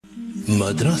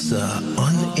Madrasa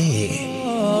on Air.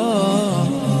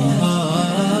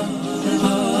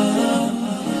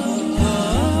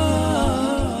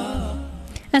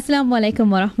 Assalamu alaikum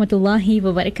wa rahmatullahi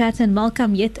wa barakatuh, and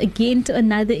welcome yet again to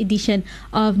another edition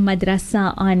of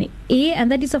Madrasa on Air,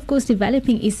 and that is of course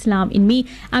developing Islam in me.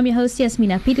 I'm your host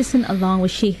Yasmina Peterson along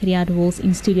with Sheikh Riyad Walls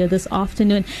in studio this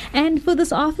afternoon, and for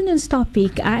this afternoon's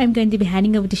topic I am going to be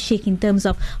handing over to Sheikh in terms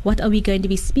of what are we going to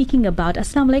be speaking about.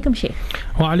 Assalamu alaikum, Sheikh.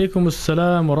 Wa alaikum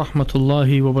assalam wa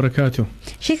rahmatullahi wa barakatuh.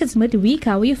 Sheikh, it's midweek.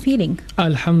 How are you feeling?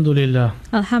 Alhamdulillah.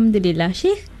 Alhamdulillah.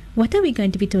 Sheikh, what are we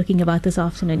going to be talking about this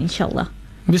afternoon, inshallah?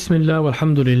 Bismillah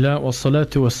walhamdulillah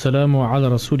wassalatu wassalamu ala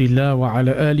rasulillah wa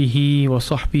ala alihi wa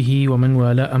sahbihi wa man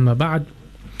wala amma ba'd.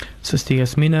 Sister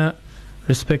Yasmina,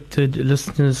 respected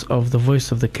listeners of the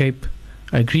Voice of the Cape,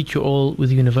 I greet you all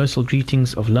with universal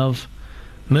greetings of love,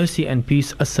 mercy and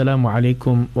peace. Assalamu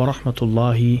alaikum wa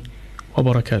rahmatullahi wa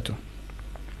barakatuh.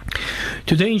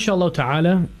 Today inshallah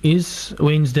ta'ala is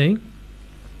Wednesday.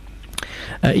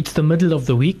 It's the middle of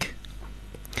the week,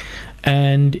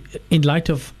 and in light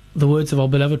of the words of our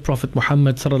beloved Prophet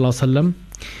Muhammad sallallahu alaihi wasallam,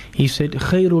 he said,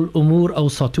 "Khairul umur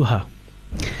awsatuha."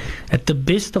 At the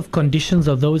best of conditions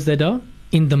are those that are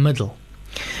in the middle.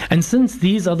 And since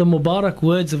these are the Mubarak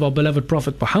words of our beloved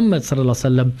Prophet Muhammad sallallahu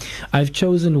alaihi wasallam, I've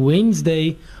chosen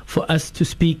Wednesday for us to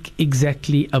speak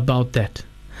exactly about that,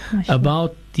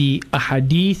 about the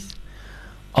ahadith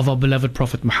of our beloved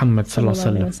Prophet Muhammad sallallahu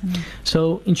alaihi wasallam.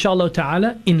 So, inshallah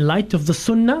ta'ala, in light of the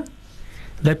Sunnah,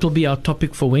 that will be our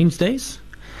topic for Wednesdays.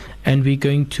 And we're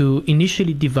going to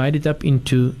initially divide it up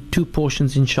into two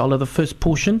portions, inshallah. The first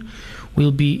portion,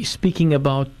 we'll be speaking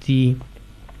about the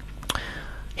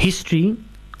history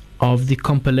of the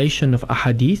compilation of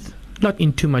ahadith, not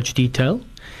in too much detail.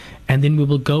 And then we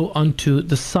will go on to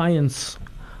the science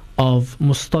of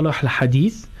mustalah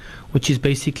al-hadith, which is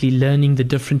basically learning the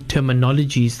different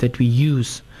terminologies that we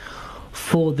use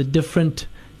for the different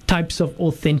types of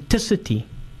authenticity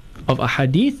of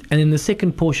ahadith. And in the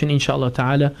second portion, inshallah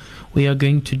ta'ala, we are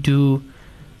going to do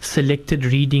selected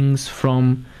readings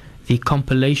from the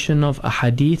compilation of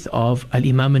ahadith of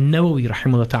Al-Imam Al-Nawawi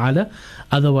rahimahullah ta'ala,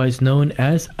 otherwise known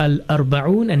as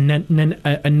Al-Arba'un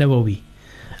Al-Nawawi.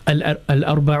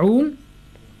 Al-Arba'un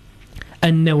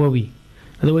Al-Nawawi. In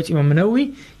other words, Imam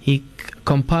Nawawi, he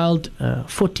compiled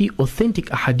 40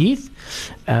 authentic ahadith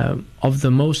of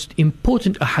the most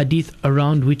important ahadith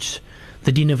around which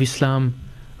the deen of Islam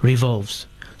revolves.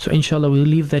 So inshallah we'll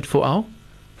leave that for our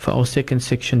second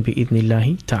section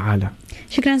bi'idhnillahi ta'ala.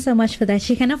 Shukran so much for that,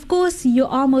 Sheikh. And of course, you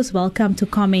are most welcome to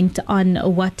comment on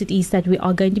what it is that we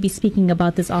are going to be speaking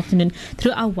about this afternoon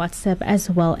through our WhatsApp, as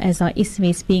well as our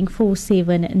SMS being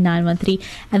 47913,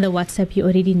 and the WhatsApp you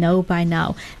already know by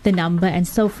now, the number and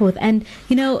so forth. And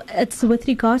you know, it's with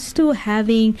regards to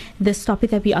having this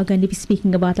topic that we are going to be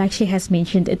speaking about, like Sheikh has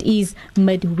mentioned, it is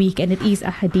midweek and it is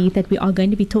a hadith that we are going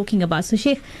to be talking about. So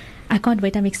Sheikh, I can't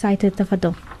wait, I'm excited.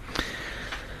 Tafadol.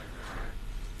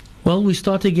 Well, we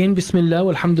start again. Bismillah,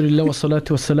 walhamdulillah, wa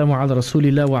salatu wa salamu ala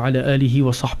rasulillah wa ala alihi wa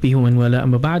sahbihi wa man wala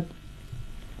amma ba'd.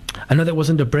 I know that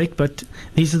wasn't a break, but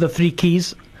these are the three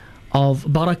keys of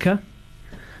barakah,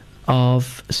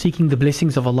 of seeking the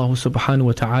blessings of Allah subhanahu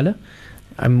wa ta'ala.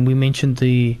 We mentioned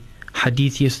the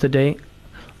hadith yesterday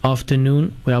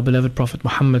afternoon, where our beloved Prophet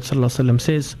Muhammad sallallahu alaihi wasallam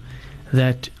says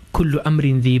that kullu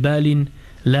amrin dhi balin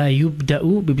la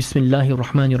yubda'u bi bismillahir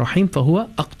rahmanir rahim fahuwa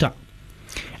aqta'.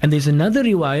 And there's another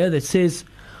riwayah that says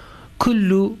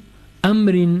kullu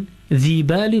amrin dhi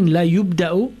balin la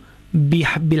yubda'u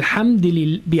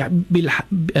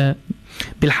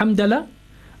bilhamdala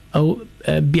or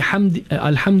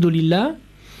alhamdulillah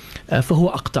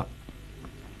fahuwa aqta'.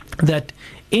 That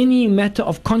any matter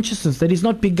of consciousness that is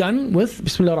not begun with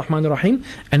Bismillah ar-Rahman ar-Rahim,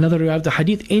 another riwayah of the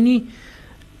hadith, any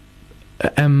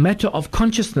matter of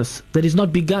consciousness that is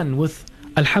not begun with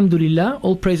Alhamdulillah,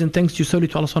 all praise and thanks to solely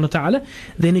to Allah subhanahu wa ta'ala,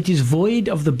 then it is void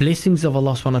of the blessings of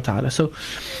Allah subhanahu wa ta'ala. So,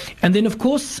 and then of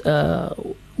course,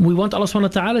 we want Allah subhanahu wa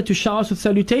ta'ala to shower us with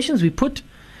salutations. We put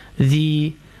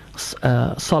the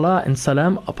salah and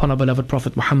salam upon our beloved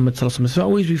Prophet Muhammad sallallahu alaihi wasallam. So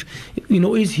always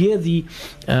always hear the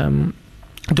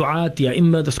du'at, the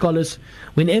a'imma, the scholars,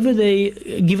 whenever they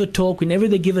give a talk, whenever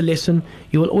they give a lesson,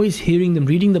 you will always hearing them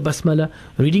reading the basmala,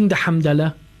 reading the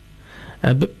hamdallah.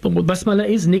 Basmala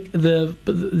is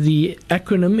the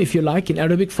acronym, if you like, in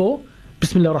Arabic for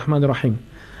Bismillah ar-Rahman ar-Rahim.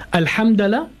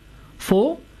 Alhamdulillah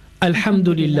for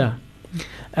Alhamdulillah.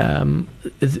 The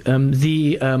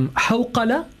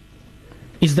Hawqala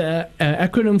is the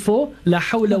acronym for La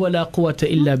hawla wa la quwwata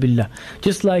illa billah.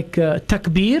 Just like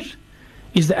Takbir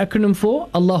is the acronym for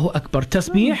Allahu Akbar.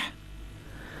 Tasbih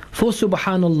for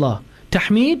Subhanallah.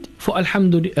 Tahmid for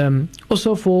alhamdulillah,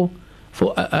 also for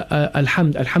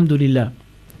alhamdulillah.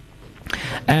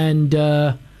 And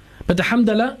but the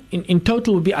hamdallah in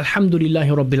total would be alhamdulillahi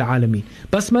rabbil alameen.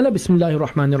 Basmala, bismillahir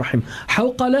rahmanir rahim.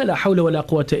 Hawqala, la hawla wa la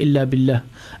quwwata illa billah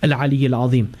al-ali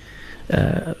al-azim.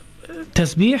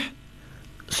 Tasbih,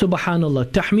 subhanallah.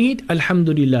 Tahmid,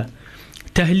 alhamdulillah.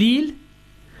 Tahleel,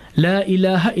 la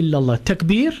ilaha illallah.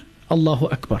 Takbir, Allahu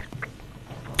akbar.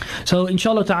 So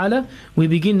inshallah ta'ala, we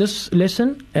begin this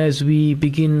lesson as we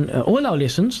begin all our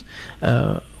lessons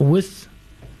with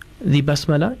the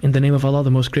basmala, in the name of Allah,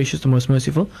 the most gracious, the most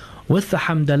merciful, with the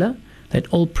hamdallah, that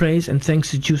all praise and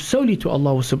thanks is due solely to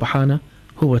Allah subhanahu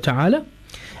wa ta'ala,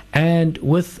 and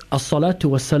with as-salatu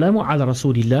was-salamu ala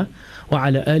rasulillah wa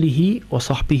ala alihi wa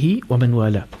sahbihi wa man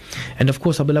wala. And of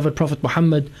course our beloved Prophet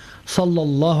Muhammad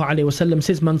sallallahu alayhi wa sallam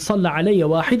says, man salla alayya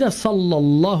wahida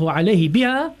sallallahu alayhi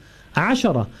biha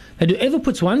ashara. That whoever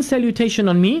puts one salutation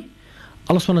on me,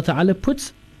 Allah subhanahu wa ta'ala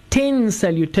puts 10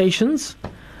 salutations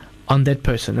on that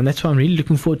person. And that's why I'm really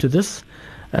looking forward to this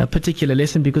particular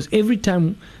lesson, because every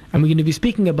time, and we're going to be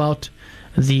speaking about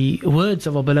the words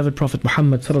of our beloved Prophet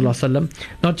Muhammad sallallahu alaihi wasallam,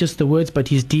 not just the words but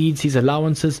his deeds, his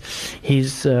allowances,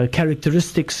 his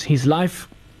characteristics, his life,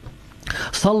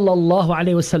 sallallahu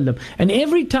alaihi wasallam. And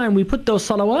every time we put those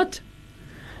salawat,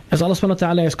 as Allah subhanahu wa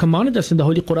ta'ala has commanded us in the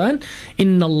Holy Quran,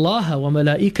 Inna Allah wa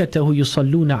malaikatahu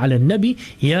yusalluna ala nabi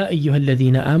ya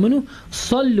ayyuhalladhina amanu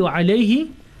sallu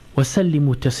alayhi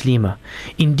وَسَلِّمُوا تَسْلِيمًا.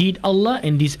 Indeed, Allah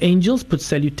and His angels put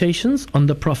salutations on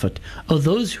the Prophet. O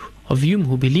those of you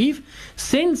who believe,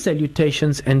 send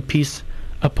salutations and peace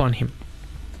upon him.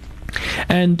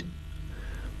 And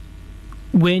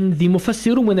when the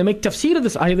Mufassirun, when they make tafsir of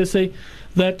this ayah, they say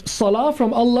that salah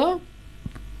from Allah,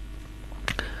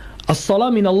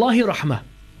 as-salah min Allahi rahmah,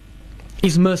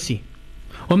 is mercy.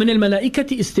 وَمِنَ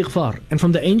الْمَلَائِكَةِ istighfar. And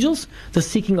from the angels, the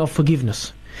seeking of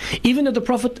forgiveness. Even if the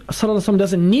Prophet ﷺ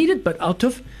doesn't need it, but out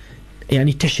of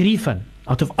tashrifan,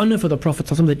 out of honor for the Prophet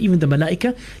ﷺ, that even the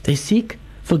malaika, they seek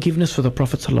forgiveness for the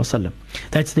Prophet ﷺ.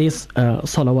 That's their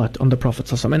salawat on the Prophet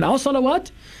ﷺ. And our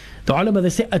salawat, the ulama, they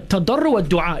say, at-tadarru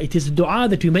wa-du'a. It is a dua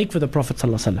that we make for the Prophet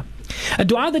ﷺ. A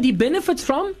dua that he benefits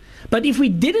from, but if we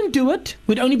didn't do it,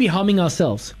 we'd only be harming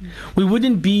ourselves. We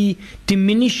wouldn't be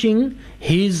diminishing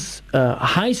his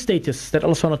high status that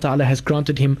Allah subhanahu wa ta'ala has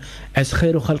granted him as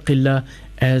khairu khalqillah,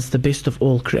 as the best of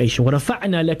all creation.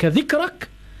 وَرَفَعْنَا لَكَ ذِكْرَكَ,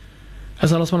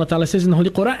 as Allah subhanahu wa ta'ala says in the Holy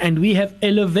Quran, and we have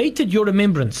elevated your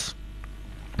remembrance.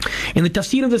 In the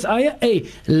tafsir of this ayah,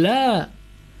 لَا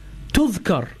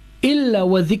تُذْكَرْ إِلَّا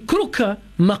وَذِكْرُكَ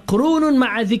مَقْرُونٌ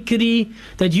مَعَ ذِكْرِي,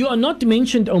 that you are not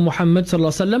mentioned, O Muhammad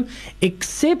sallallahu alaihi wasallam,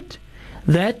 except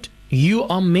that you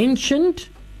are mentioned.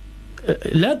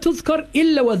 لا تذكر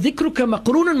إلا وذكرك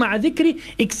مقرون مع ذكري,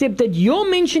 except that your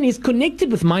mention is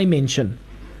connected with my mention.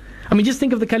 I mean, just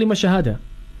think of the kalima shahada.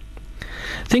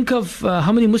 Think of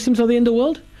how many Muslims are there in the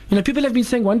world. People have been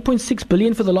saying 1.6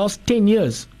 billion for the last 10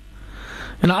 years.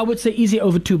 And I would say easy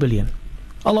over 2 billion.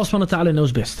 Allah subhanahu wa ta'ala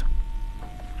knows best.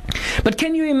 But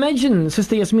can you imagine,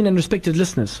 Sister Yasmin and respected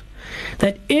listeners,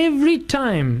 that every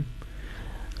time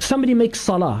somebody makes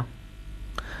salah,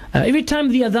 every time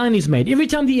the adhan is made, every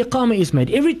time the iqamah is made,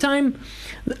 every time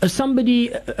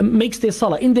somebody makes their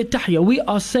salah in their tahiyyah, we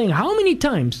are saying how many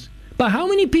times, by how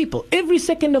many people, every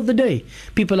second of the day,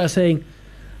 people are saying,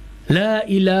 La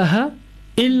ilaha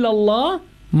illallah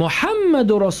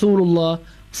Muhammadur Rasulullah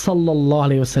sallallahu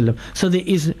alayhi wasallam. So there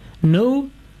is no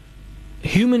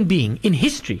human being in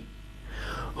history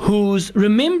whose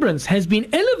remembrance has been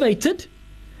elevated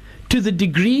to the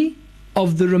degree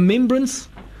of the remembrance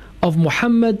of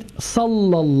Muhammad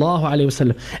sallallahu alayhi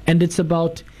wasallam. And it's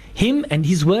about him and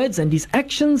his words and his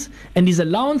actions and his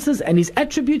allowances and his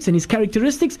attributes and his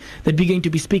characteristics that we're going to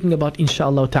be speaking about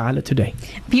inshallah ta'ala today.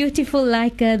 Beautiful,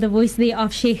 like the voice there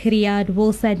of Sheikh Riyad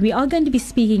Wool said, we are going to be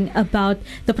speaking about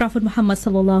the Prophet Muhammad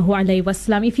sallallahu alaihi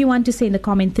wasallam. If you want to send a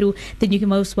comment through, then you're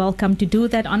most welcome to do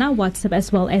that on our WhatsApp as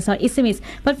well as our SMS.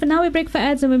 But for now we break for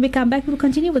ads, and when we come back we'll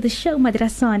continue with the show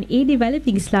Madrasa on Air,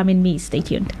 developing Islam in me. Stay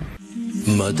tuned.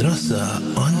 Madrasa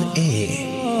on Air.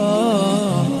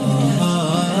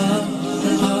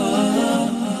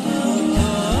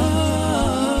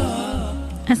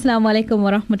 Assalamu alaikum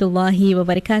wa rahmatullahi wa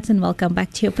barakatuh, and welcome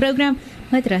back to your program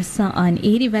Madrasa on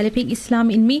Air, developing Islam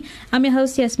in me. I'm your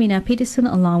host Yasmina Peterson,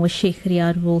 along with Sheikh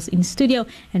Riyad Wool in studio,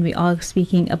 and we are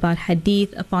speaking about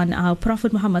hadith upon our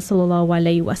Prophet Muhammad sallallahu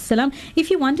alaihi wasallam.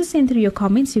 If you want to send through your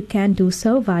comments, you can do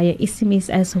so via SMS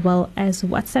as well as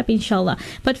WhatsApp, inshallah.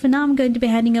 But for now I'm going to be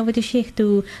handing over to Sheikh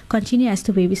to continue as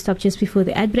to where we stopped just before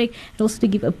the ad break, and also to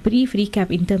give a brief recap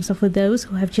in terms of for those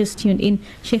who have just tuned in.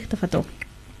 Sheikh, tafadhal.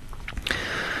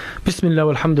 Bismillah,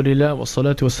 walhamdulillah, wa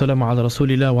salatu wa salamu ala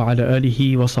rasulillah wa ala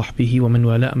alihi wa sahbihi wa man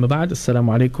wala amma ba'd.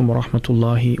 Assalamu alaikum wa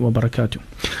rahmatullahi wa barakatuh.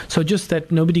 So just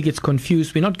that nobody gets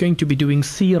confused, we're not going to be doing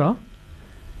seerah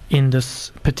in this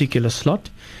particular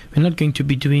slot. We're not going to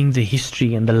be doing the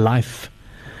history and the life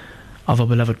of our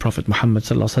beloved Prophet Muhammad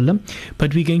sallallahu alaihi wasallam,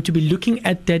 but we're going to be looking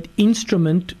at that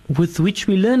instrument with which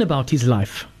we learn about his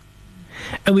life.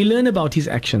 And we learn about his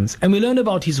actions, and we learn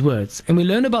about his words, and we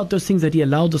learn about those things that he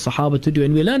allowed the Sahaba to do,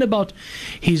 and we learn about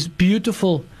his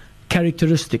beautiful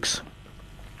characteristics,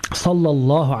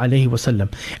 sallallahu alaihi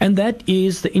wasallam. And that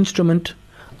is the instrument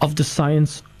of the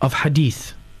science of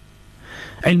hadith,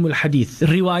 ilm al-hadith,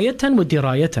 riwayatan wa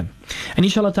dirayatan. And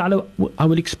inshallah ta'ala, I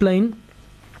will explain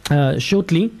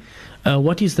shortly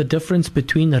what is the difference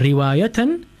between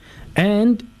riwayatan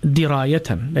and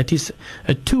dirayatan. That is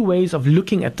two ways of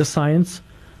looking at the science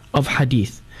of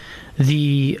hadith.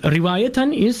 The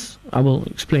riwayatan is, I will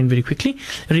explain very quickly,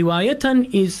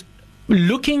 riwayatan is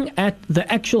looking at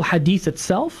the actual hadith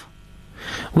itself,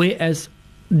 whereas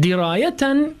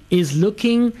dirayatan is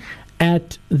looking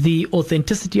at the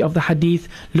authenticity of the hadith,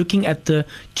 looking at the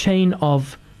chain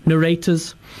of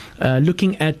narrators,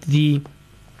 looking at the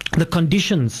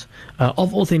conditions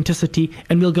of authenticity,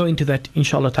 and we'll go into that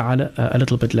inshallah ta'ala a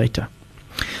little bit later.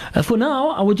 For now,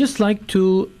 I would just like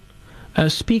to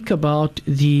speak about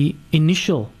the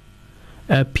initial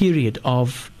period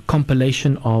of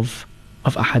compilation of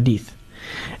ahadith.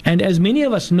 And as many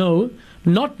of us know,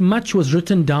 not much was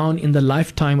written down in the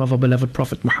lifetime of our beloved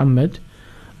Prophet Muhammad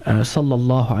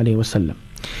sallallahu alaihi wasallam.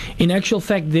 In actual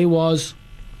fact, there was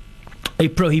a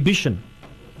prohibition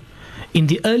in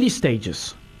the early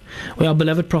stages, where our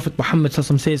beloved Prophet Muhammad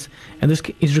says, and this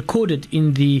is recorded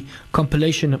in the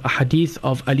compilation of ahadith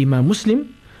of Al-Imam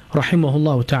Muslim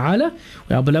rahimahullah ta'ala,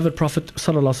 where our beloved Prophet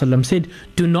sallallahu said,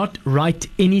 do not write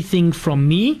anything from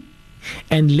me,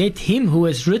 and let him who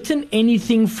has written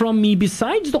anything from me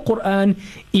besides the Quran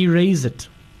erase it.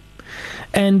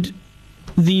 And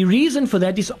the reason for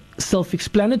that is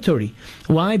self-explanatory.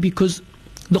 Why? Because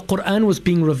the Quran was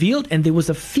being revealed, and there was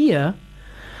a fear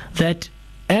that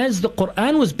as the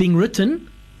Quran was being written,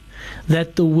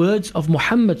 that the words of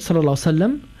Muhammad sallallahu alaihi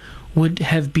wasallam would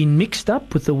have been mixed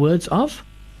up with the words of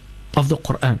the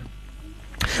Quran.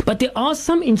 But there are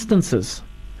some instances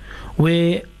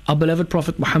where our beloved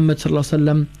Prophet Muhammad sallallahu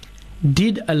alaihi wasallam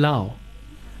did allow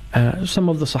some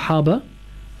of the Sahaba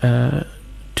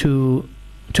to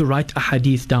write a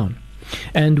hadith down.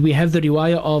 And we have the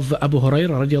riwayah of Abu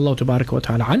Hurairah radiallahu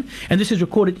ta'ala an, and this is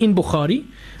recorded in Bukhari,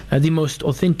 the most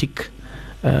authentic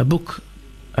book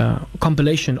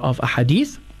compilation of a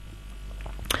hadith,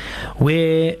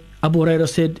 where Abu Hurairah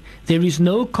said, there is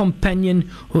no companion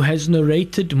who has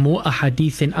narrated more a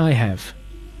hadith than I have,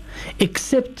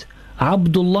 except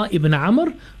Abdullah ibn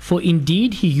Amr, for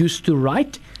indeed he used to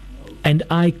write and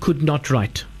I could not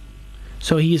write.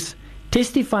 So he is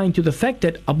testifying to the fact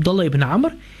that Abdullah ibn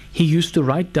Amr, he used to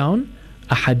write down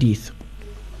a hadith.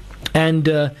 And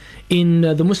in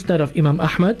the Musnad of Imam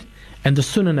Ahmad and the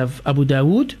Sunan of Abu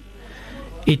Dawood,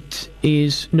 it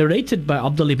is narrated by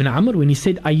Abdullah ibn Amr when he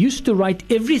said, I used to write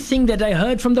everything that I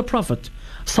heard from the Prophet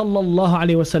sallallahu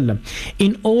alaihi wasallam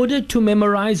in order to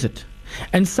memorize it.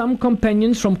 And some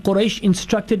companions from Quraysh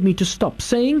instructed me to stop,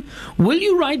 saying, will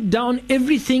you write down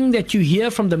everything that you hear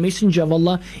from the Messenger of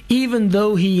Allah, even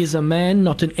though he is a man,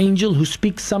 not an angel, who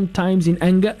speaks sometimes in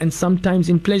anger and sometimes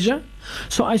in pleasure?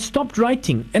 So I stopped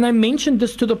writing, and I mentioned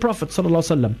this to the Prophet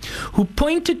ﷺ, who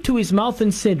pointed to his mouth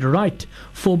and said, write,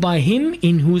 for by him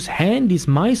in whose hand is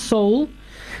my soul,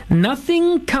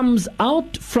 nothing comes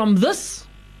out from this,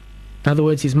 in other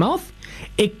words his mouth,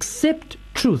 except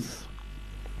truth.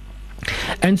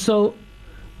 And so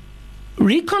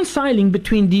reconciling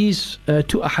between these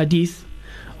two ahadith,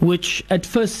 which at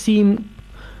first seem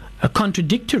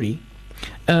contradictory,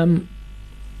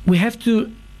 we have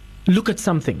to look at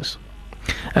some things.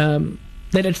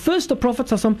 That at first the Prophet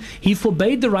ﷺ, he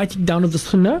forbade the writing down of the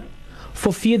Sunnah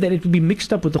for fear that it would be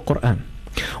mixed up with the Quran.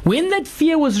 When that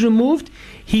fear was removed,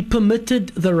 he permitted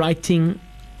the writing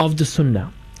of the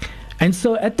Sunnah. And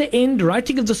so at the end,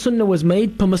 writing of the Sunnah was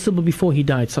made permissible before he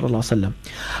died sallallahu alaihi wasallam.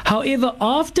 However,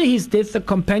 after his death, the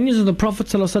companions of the Prophet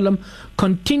sallallahu alaihi wasallam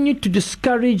continued to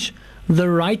discourage the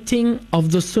writing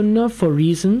of the Sunnah for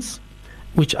reasons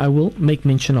which I will make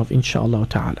mention of inshallah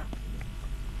ta'ala.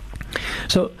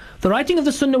 So the writing of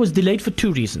the Sunnah was delayed for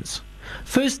two reasons.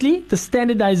 Firstly, the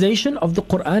standardization of the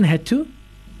Quran had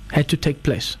to take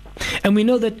place. And we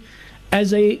know that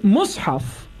as a mushaf,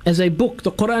 as a book,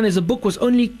 the Quran as a book was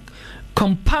only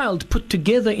compiled, put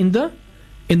together in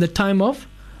the time of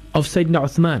Sayyidina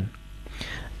Uthman.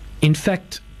 In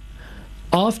fact,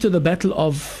 after the battle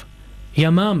of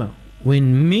Yamama,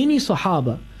 when many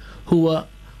Sahaba who were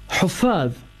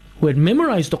Hufadh, who had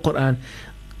memorized the Quran,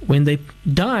 when they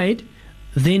died,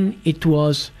 then it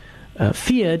was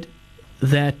feared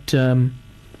that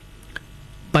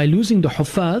by losing the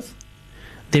Hufadh,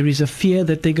 there is a fear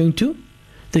that they're going to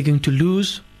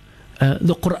lose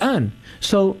the Quran.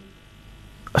 So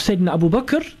Sayyidina Abu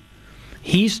Bakr,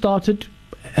 he started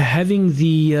having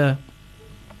the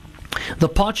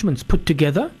parchments put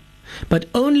together, but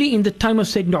only in the time of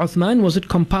Sayyidina Uthman was it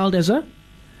compiled as a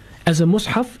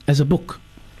mushaf, as a book.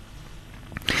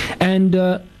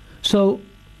 And so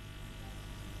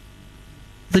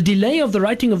the delay of the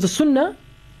writing of the Sunnah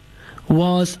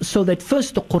was so that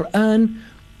first the Quran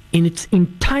in its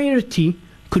entirety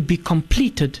could be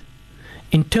completed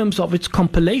in terms of its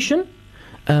compilation,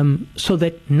 so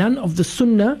that none of the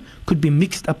Sunnah could be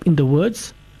mixed up in the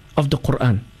words of the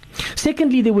Quran.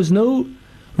 Secondly, there was no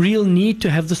real need to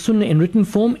have the Sunnah in written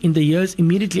form in the years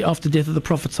immediately after the death of the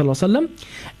Prophet ﷺ,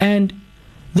 and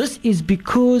this is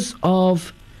because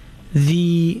of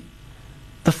the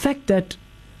fact that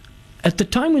at the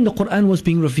time when the Quran was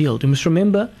being revealed, you must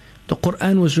remember the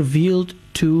Quran was revealed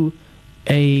to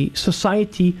a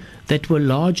society that were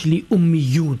largely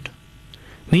ummiyun,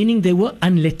 meaning they were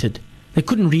unlettered. They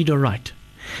couldn't read or write.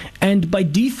 And by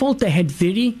default, they had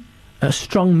very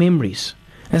strong memories.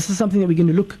 And this is something that we're going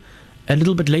to look a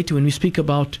little bit later when we speak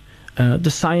about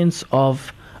the science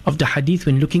of the hadith,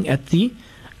 when looking at the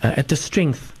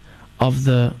strength of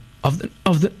the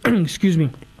excuse me,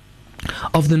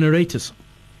 of the narrators.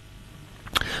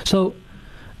 So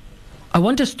I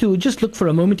want us to just look for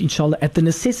a moment, inshallah, at the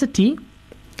necessity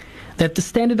that the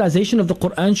standardization of the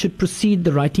Quran should precede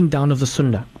the writing down of the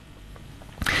Sunnah.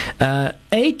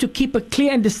 To keep a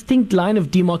clear and distinct line of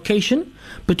demarcation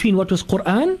between what was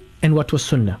Quran and what was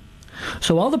Sunnah.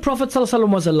 So while the Prophet ﷺ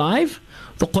was alive,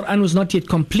 the Quran was not yet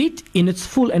complete in its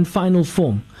full and final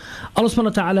form. Allah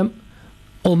subhanahu wa ta'ala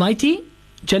Almighty,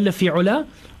 Jalla fi'ula,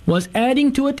 was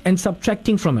adding to it and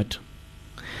subtracting from it.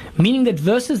 Meaning that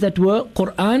verses that were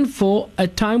Quran for a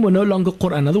time were no longer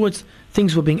Quran. In other words,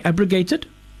 things were being abrogated.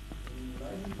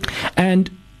 And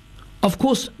of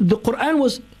course, the Quran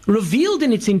was revealed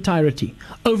in its entirety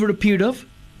over a period of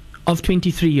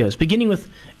 23 years, beginning with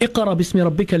Iqra bismi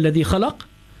rabbika alladhi khalaq,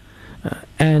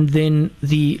 and then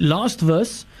the last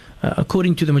verse,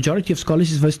 according to the majority of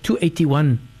scholars, is verse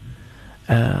 281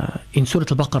 in Surah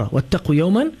Al-Baqarah. وَاتَّقُوا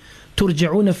يَوْمًا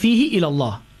تُرْجَعُونَ فِيهِ إِلَى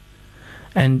اللَّهِ.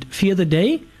 And fear the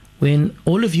day when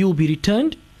all of you will be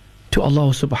returned to Allah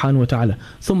subhanahu wa ta'ala.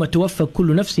 ثُمَّ تُوَفَّى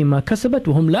كُلُّ نَفْسٍ مَا كَسَبَتْ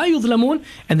وَهُمْ لَا يُظْلَمُونَ.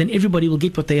 And then everybody will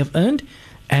get what they have earned,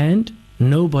 and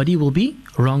nobody will be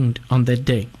wronged on that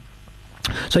day.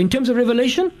 So in terms of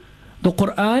revelation, the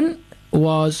Quran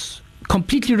was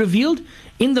completely revealed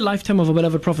in the lifetime of our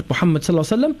beloved Prophet Muhammad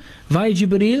sallallahu alaihi wasallam via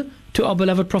Jibreel to our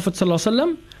beloved Prophet sallallahu alaihi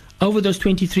wasallam over those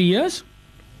 23 years.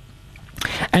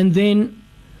 And then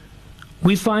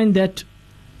we find that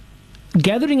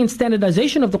gathering and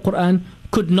standardization of the Quran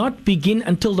could not begin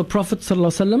until the Prophet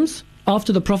ﷺ's,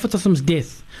 after the Prophet ﷺ's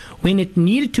death, when it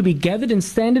needed to be gathered and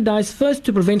standardized first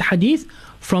to prevent hadith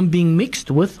from being mixed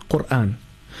with Quran.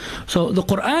 So the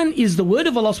Quran is the word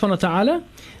of Allah subhanahu wa ta'ala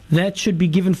that should be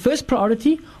given first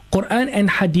priority. Quran and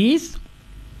hadith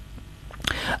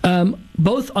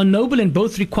both are noble and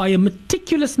both require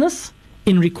meticulousness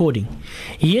in recording.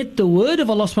 Yet the word of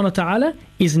Allah subhanahu wa ta'ala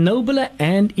is nobler,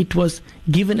 and it was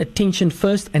given attention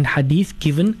first and hadith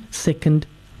given second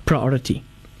priority.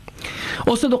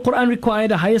 Also, the Quran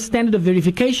required a higher standard of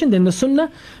verification than the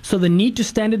Sunnah, so the need to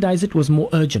standardize it was more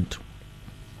urgent.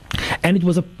 And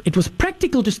it was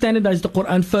practical to standardize the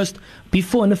Quran first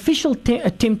before an official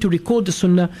attempt to record the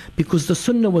Sunnah, because the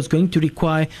Sunnah was going to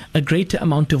require a greater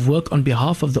amount of work on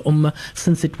behalf of the Ummah,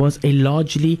 since it was a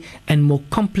largely and more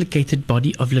complicated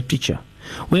body of literature.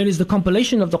 Whereas the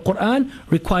compilation of the Quran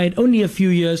required only a few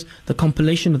years, the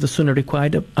compilation of the Sunnah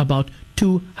required about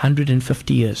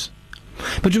 250 years.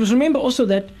 But you must remember also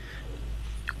that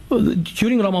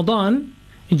during Ramadan,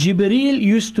 Jibreel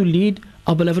used to lead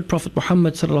our beloved Prophet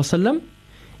Muhammad ﷺ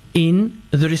in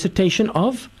the recitation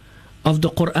of the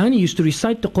Quran. He used to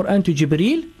recite the Quran to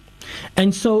Jibreel.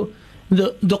 And so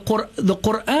the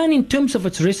Quran, in terms of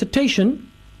its recitation,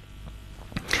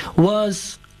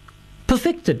 was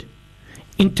perfected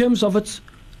in terms of its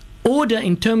order,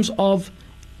 in terms of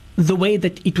the way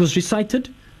that it was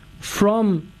recited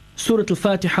from Surah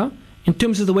Al-Fatiha, in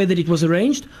terms of the way that it was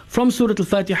arranged from Surah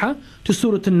Al-Fatiha to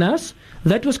Surah Al-Nas.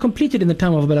 That was completed in the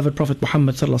time of our beloved Prophet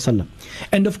Muhammad sallallahu alaihi wasallam.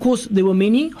 And of course, there were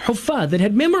many huffaz that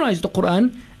had memorized the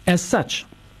Quran as such.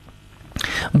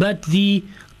 But the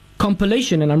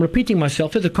compilation, and I'm repeating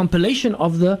myself, the compilation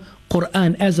of the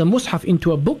Quran as a mushaf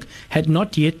into a book had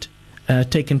not yet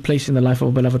taken place in the life of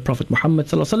our beloved Prophet Muhammad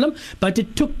ﷺ, but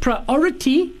it took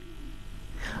priority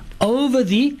over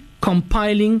the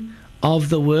compiling of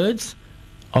the words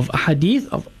of a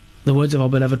hadith, of the words of our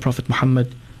beloved Prophet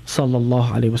Muhammad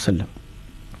ﷺ.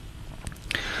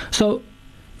 So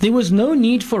there was no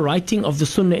need for writing of the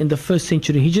Sunnah in the 1st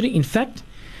century Hijri. In fact,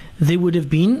 there would have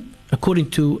been, according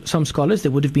to some scholars,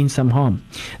 there would have been some harm.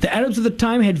 The Arabs of the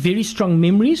time had very strong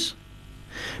memories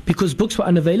because books were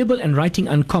unavailable and writing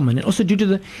uncommon. And also due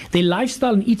to their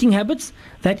lifestyle and eating habits,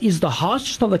 that is, the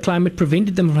harshness of the climate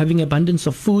prevented them from having abundance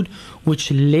of food,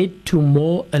 which led to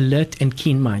more alert and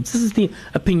keen minds. This is the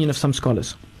opinion of some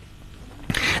scholars.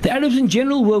 The Arabs in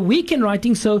general were weak in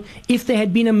writing, so if there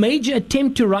had been a major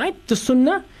attempt to write the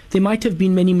Sunnah, there might have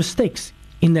been many mistakes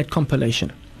in that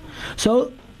compilation.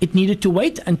 So it needed to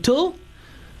wait until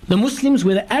the Muslims,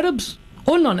 whether Arabs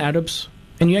or non-Arabs,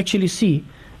 and you actually see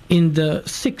in the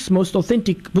 6 most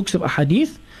authentic books of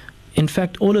ahadith, in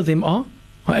fact all of them are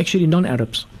actually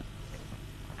non-Arabs,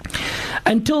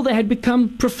 until they had become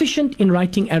proficient in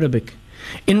writing Arabic.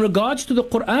 In regards to the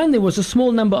Quran, there was a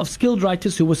small number of skilled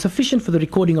writers who were sufficient for the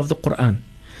recording of the Quran.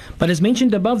 But as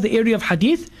mentioned above, the area of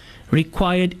hadith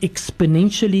required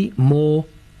exponentially more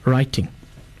writing.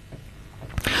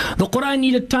 The Quran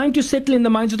needed time to settle in the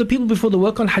minds of the people before the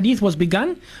work on hadith was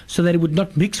begun, so that it would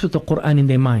not mix with the Quran in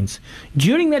their minds.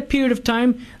 During that period of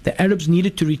time, the Arabs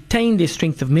needed to retain their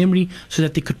strength of memory so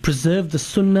that they could preserve the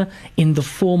Sunnah in the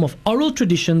form of oral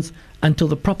traditions until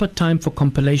the proper time for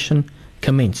compilation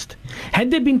commenced.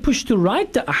 Had they been pushed to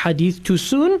write the ahadith too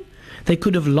soon, they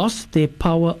could have lost their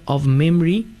power of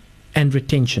memory and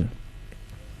retention.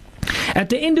 At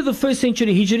the end of the 1st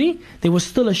century Hijri, there was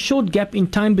still a short gap in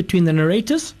time between the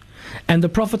narrators and the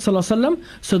Prophet ﷺ,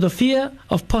 so the fear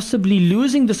of possibly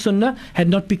losing the Sunnah had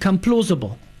not become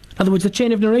plausible. In other words, the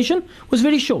chain of narration was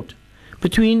very short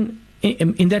between,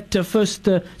 in that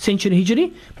 1st century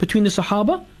Hijri, between the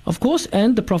Sahaba, of course,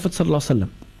 and the Prophet ﷺ.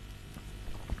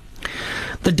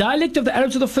 The dialect of the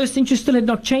Arabs of the 1st century still had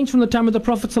not changed from the time of the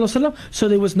Prophet ﷺ, so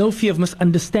there was no fear of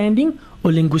misunderstanding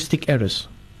or linguistic errors.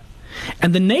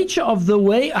 And the nature of the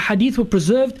way a hadith were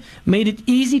preserved made it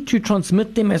easy to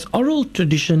transmit them as oral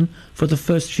tradition for the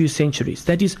first few centuries.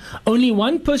 That is, only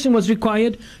one person was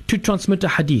required to transmit a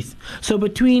hadith. So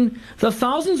between the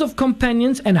thousands of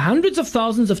companions and hundreds of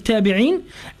thousands of tabi'een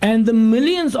and the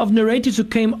millions of narrators who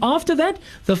came after that,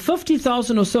 the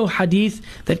 50,000 or so hadith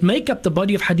that make up the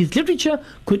body of hadith literature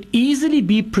could easily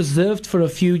be preserved for a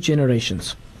few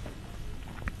generations.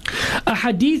 A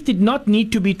hadith did not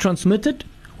need to be transmitted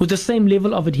with the same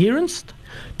level of adherence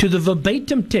to the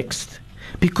verbatim text,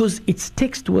 because its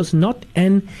text was not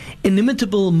an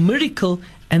inimitable miracle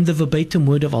and the verbatim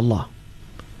word of Allah.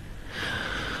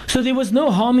 So there was no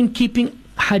harm in keeping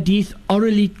hadith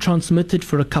orally transmitted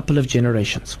for a couple of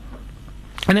generations.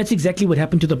 And that's exactly what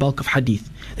happened to the bulk of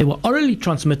hadith. They were orally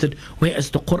transmitted,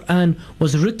 whereas the Quran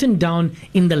was written down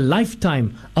in the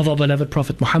lifetime of our beloved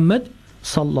Prophet Muhammad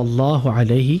sallallahu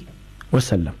alayhi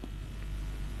wasallam.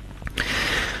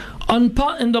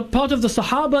 In the part of the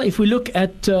Sahaba, if we look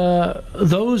at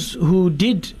those who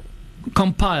did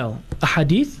compile a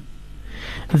hadith,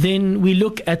 then we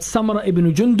look at Samra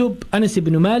ibn Jundub, Anas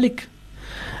ibn Malik.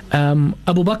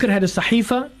 Abu Bakr had a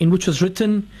sahifa in which was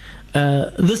written,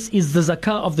 this is the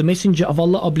zakah of the Messenger of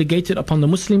Allah obligated upon the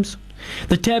Muslims.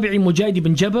 The Tabi'i Mujahid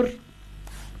ibn Jabr,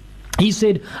 he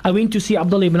said, I went to see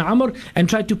Abdullah ibn Amr and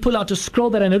tried to pull out a scroll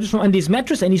that I noticed from under his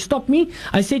mattress, and he stopped me.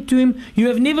 I said to him, you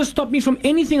have never stopped me from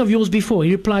anything of yours before.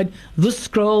 He replied, this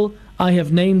scroll I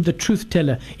have named the Truth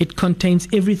Teller. It contains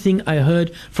everything I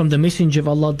heard from the Messenger of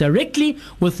Allah directly,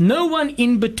 with no one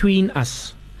in between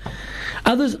us.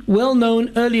 Other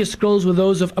well-known earlier scrolls were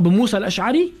those of Abu Musa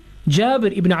al-Ash'ari,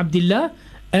 Jabir ibn Abdullah,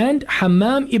 and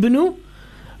Hammam ibn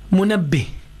Munabbih.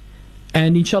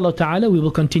 And inshallah ta'ala we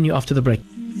will continue after the break.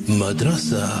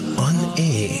 Madrasa on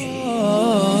air.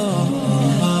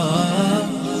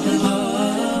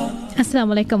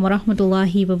 Assalamu alaikum wa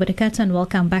rahmatullahi wa barakatuh, and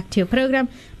welcome back to your program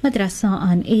Madrasa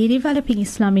on Air, Developing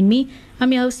Islam in Me.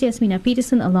 I'm your host Yasmina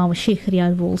Peterson along with Sheikh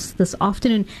Riyad Walls this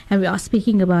afternoon, and we are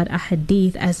speaking about a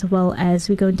hadith, as well as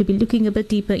we're going to be looking a bit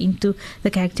deeper into the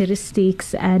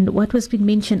characteristics and what was been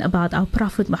mentioned about our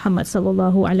Prophet Muhammad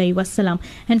sallallahu alaihi wasallam.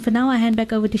 And for now I hand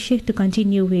back over to Sheikh to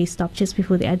continue where he stopped just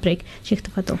before the ad break. Sheikh,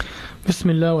 tafadhal.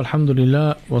 Bismillah,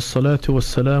 walhamdulillah, wassalatu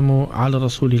wassalamu ala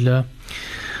rasulillah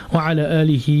wa ala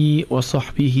alihi wa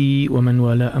sahbihi wa man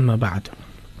wala, amma ba'd.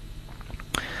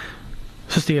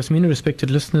 Sister Yasmina, respected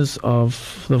listeners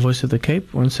of the Voice of the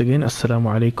Cape, once again,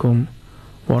 assalamu alaikum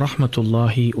wa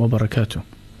rahmatullahi wa barakatuh.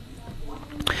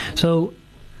 So,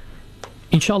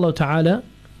 inshallah ta'ala,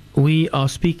 we are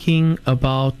speaking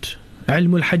about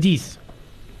ilm al-hadith.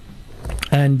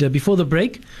 And before the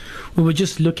break, we were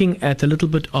just looking at a little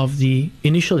bit of the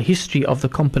initial history of the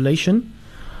compilation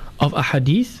of a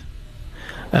hadith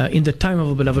in the time of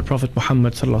our beloved Prophet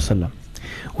Muhammad sallallahu alaihi wasallam,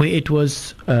 where it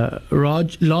was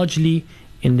largely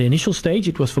in the initial stage,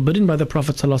 it was forbidden by the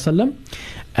Prophet ﷺ,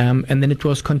 and then it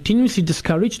was continuously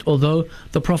discouraged, although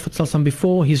the Prophet ﷺ,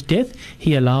 before his death,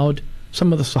 he allowed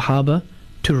some of the Sahaba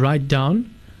to write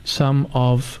down some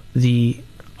of the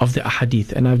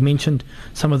ahadith. And I've mentioned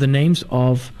some of the names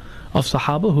of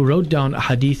Sahaba who wrote down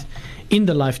ahadith in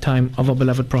the lifetime of our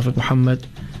beloved Prophet Muhammad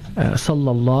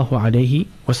sallallahu alayhi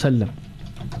wasallam.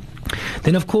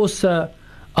 Then of course,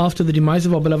 after the demise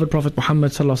of our beloved Prophet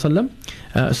Muhammad sallallahu alaihi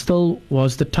wasallam, still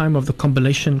was the time of the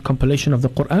compilation of the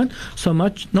Quran. So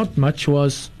not much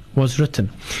was written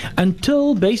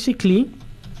until basically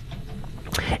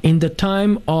in the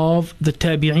time of the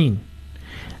Tabi'een,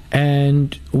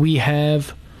 and we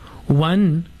have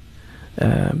one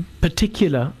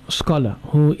particular scholar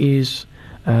who is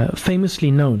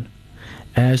famously known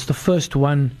as the first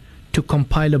one to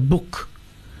compile a book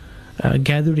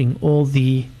gathering all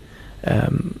the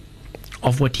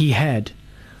of what he had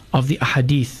of the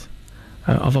ahadith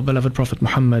of our beloved Prophet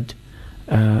Muhammad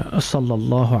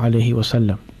sallallahu alaihi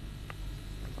wasallam.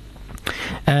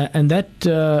 And that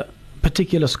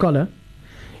particular scholar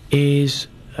is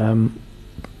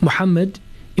Muhammad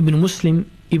ibn Muslim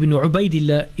ibn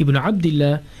Ubaidillah ibn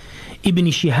Abdullah ibn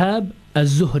Shihab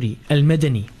al-Zuhri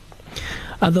al-Madani,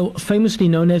 other famously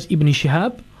known as Ibn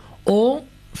Shihab or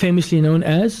famously known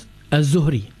as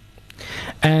al-Zuhri.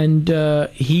 And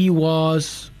he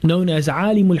was known as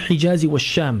Alim al-Hijaz wa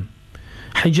Sham.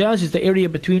 Hijaz is the area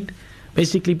between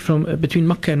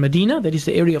Makkah and Medina, that is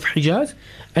the area of Hijaz,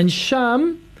 and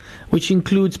Sham, which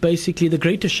includes basically the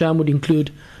greater Sham, would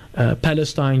include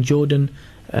Palestine, Jordan,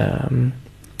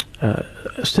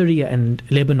 Syria and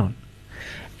Lebanon.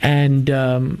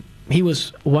 And he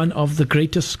was one of the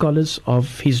greatest scholars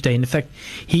of his day. In fact,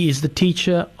 he is the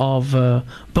teacher of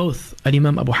both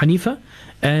Al-Imam Abu Hanifa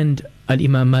and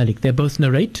Al-Imam Malik. They both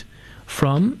narrate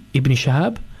from Ibn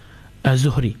Shihab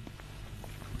al-Zuhri.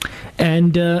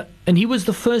 And he was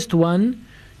the first one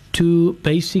to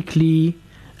basically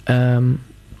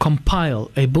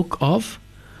compile a book of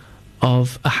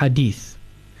a hadith.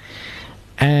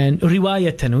 And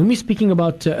riwayatan, when we're speaking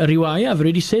about riwayah, I've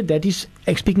already said that is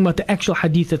speaking about the actual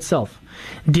hadith itself.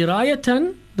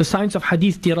 Dirayatan, the science of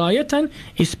hadith, dirayatan,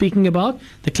 is speaking about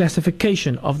the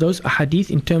classification of those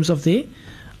hadith in terms of the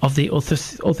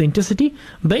authenticity,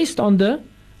 based on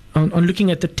looking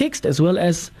at the text as well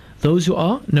as those who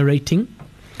are narrating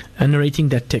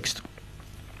that text.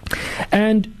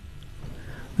 And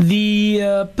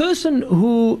the person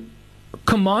who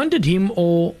commanded him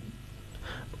or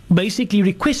basically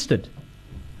requested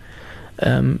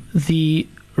the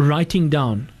writing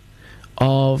down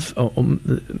of or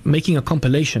making a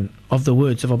compilation of the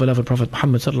words of our beloved Prophet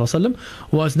Muhammad sallallahu alaihi wasallam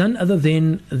was none other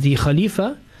than the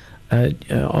Khalifa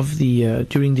of the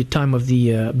during the time of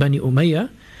the Bani Umayyah,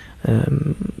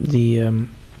 the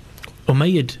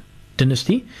Umayyad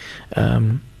dynasty,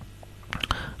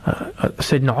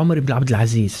 Sayyidina Umar ibn Abdul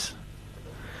Aziz.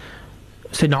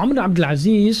 Sayyidina Umar ibn Abdul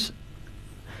Aziz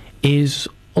is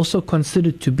also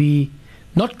considered to be,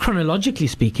 not chronologically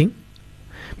speaking,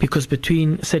 because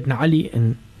between Sayyidina Ali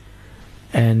and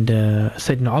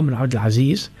Sayyidina Umar ibn Abdul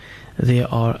Aziz there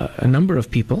are a number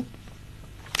of people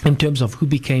in terms of who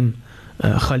became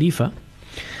Khalifa,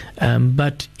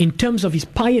 but in terms of his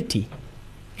piety,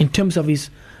 in terms of his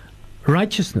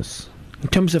righteousness, in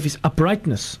terms of his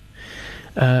uprightness,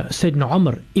 Sayyidina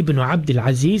Umar ibn Abdul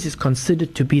Aziz is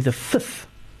considered to be the fifth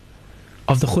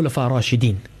of the Khulafa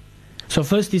Rashidin. So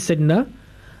first is Sayyidina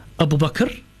Abu Bakr,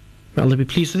 may Allah be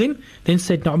pleased with him. Then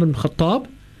Sayyidina Umar ibn Khattab,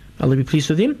 may Allah be pleased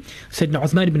with him. Sayyidina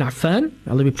Uthman ibn Affan,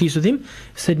 may Allah be pleased with him.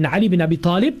 Sayyidina Ali ibn Abi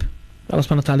Talib, may Allah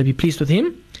subhanahu wa ta'ala be pleased with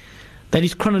him. That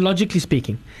is chronologically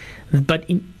speaking. But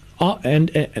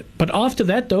after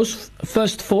that, those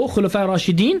first four Khulafa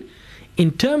Rashidin,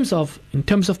 in terms of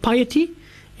piety,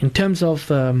 in terms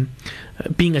of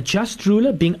being a just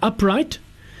ruler, being upright,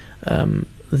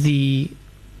 the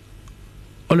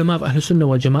ulama of Ahlul Sunnah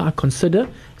wal Jama'ah consider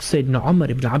Sayyidina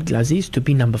Umar ibn Abdul Aziz to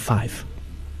be number 5.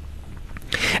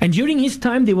 And during his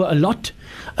time there were a lot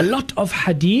of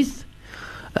hadith,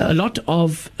 a lot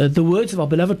of the words of our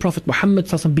beloved Prophet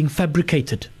Muhammad being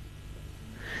fabricated.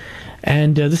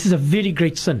 And this is a very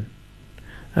great sin.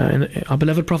 Our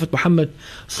beloved Prophet Muhammad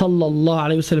sallallahu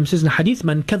alayhi wasallam says in a hadith,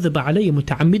 "Man kadhaba alayya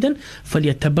muta'ammidan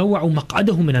falyatabawwa'u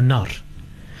maq'adahu min an-nar."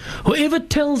 whoever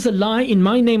tells a lie in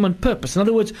my name on purpose, in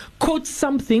other words, quotes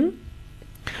something,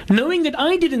 knowing that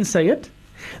I didn't say it,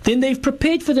 then they've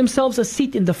prepared for themselves a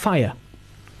seat in the fire.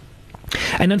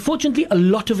 And unfortunately, a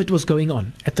lot of it was going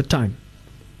on at the time.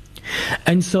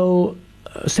 And so,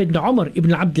 Sayyidina Umar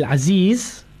ibn Abdul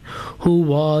Aziz, who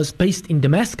was based in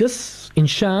Damascus, in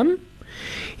Sham,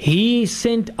 he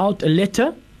sent out a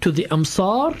letter to the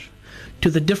Amsar, to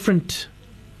the different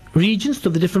regions, to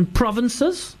the different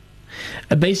provinces,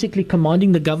 basically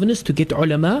commanding the governors to get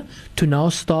ulama to now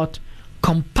start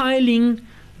compiling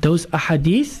those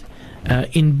ahadith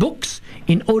in books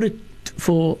in order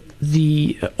for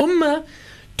the ummah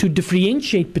to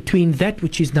differentiate between that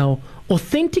which is now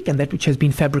authentic and that which has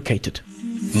been fabricated.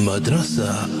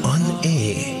 Madrasa on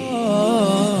Air.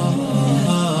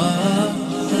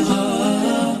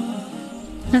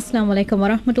 Assalamu alaikum wa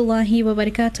rahmatullahi wa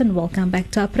barakatuh, and welcome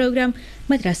back to our program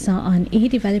Madrasa on Air,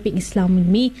 Developing Islam with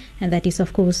me, and that is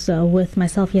of course with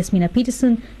myself Yasmina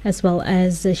Peterson, as well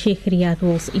as Sheikh Riyad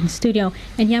Walls in studio.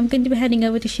 And yeah, I'm going to be heading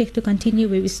over to Sheikh to continue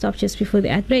where we stopped just before the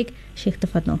ad break. Sheikh,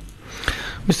 tafadhal.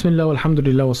 Bismillah,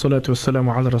 walhamdulillah, wa salatu wa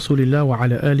salamu ala rasulillah wa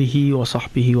ala alihi wa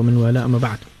sahbihi wa man wala amma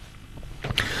ba'd.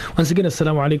 Once again,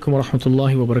 assalamu alaikum wa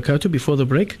rahmatullahi wa barakatuh. Before the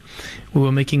break, we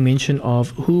were making mention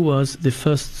of who was the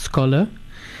first scholar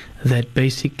that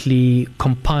basically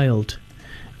compiled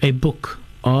a book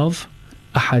of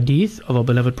a hadith of our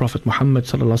beloved Prophet Muhammad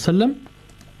sallallahu alaihi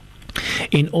wasallam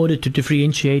in order to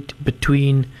differentiate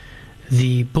between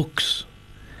the books,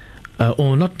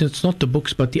 or not, it's not the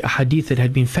books, but the hadith that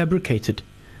had been fabricated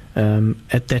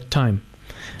at that time.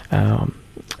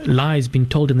 Lies being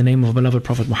told in the name of our beloved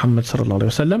Prophet Muhammad sallallahu alaihi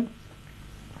wasallam.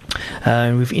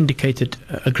 And we've indicated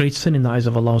a great sin in the eyes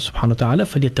of Allah subhanahu wa ta'ala.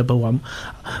 فَلْيَتَبَوَّأُ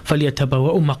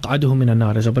مَقْعَدُهُ مِنَ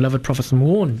النَّارِ. As our beloved Prophet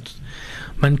warns,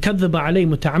 مَنْ كَذَّبَ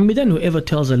عَلَيْهِ مُتَعَمِّدًا, whoever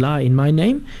tells a lie in my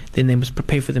name, then they must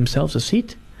prepare for themselves a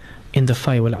seat in the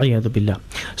fire. وَالْعِيَاذُ بِاللَّهِ.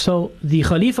 So the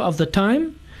Khalifa of the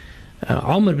time,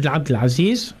 Umar ibn Abdul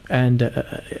Aziz, and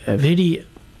a very,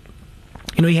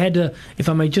 he had if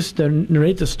I may just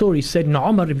narrate the story, said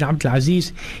Umar ibn Abdul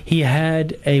Aziz, he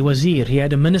had a wazir, he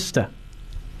had a minister.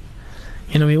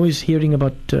 We're always hearing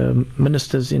about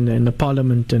ministers in the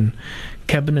parliament and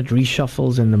cabinet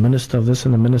reshuffles, and the minister of this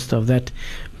and the minister of that,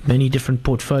 many different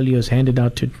portfolios handed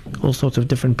out to all sorts of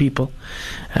different people.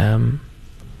 In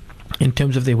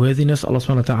terms of their worthiness, Allah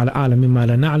subhanahu wa ta'ala a'lam mimma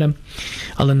la na'lam.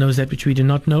 Allah knows that which we do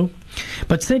not know.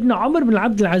 But Sayyidina Umar ibn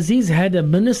Abdul Aziz had a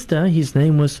minister, his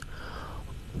name was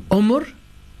Umar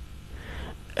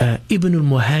ibn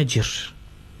al-Muhajir.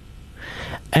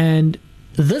 And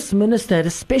this minister had a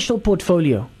special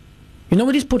portfolio. You know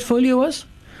what his portfolio was?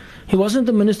 He wasn't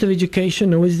the Minister of Education,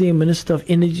 nor was he the Minister of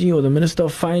Energy or the Minister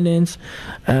of Finance,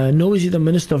 nor was he the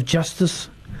Minister of Justice.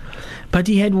 But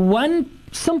he had one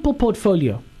simple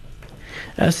portfolio.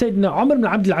 Sayyidina Umar ibn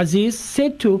Abdul Aziz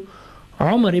said to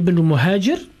Umar ibn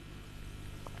al-Muhajir,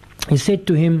 he said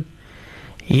to him,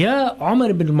 يا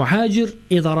عمر بن المهاجر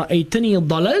إذا رأيتني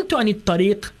ضللت عن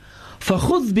الطريق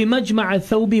فخذ بمجمع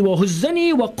الثوب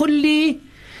وهزني وقل لي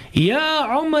يا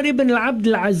عمر بن عبد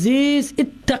العزيز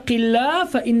اتق الله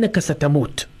فإنك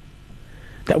ستموت.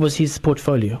 That was his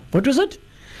portfolio. What was it?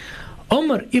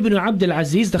 Umar ibn Abdul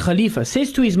Aziz, the Khalifa,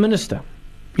 says to his minister,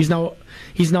 he's now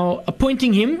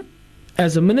appointing him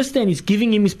as a minister, and he's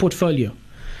giving him his portfolio.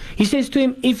 He says to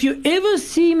him, if you ever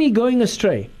see me going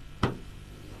astray,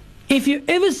 if you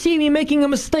ever see me making a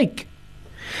mistake,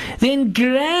 then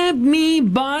grab me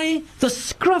by the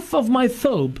scruff of my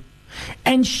thobe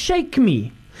and shake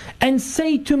me and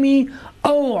say to me,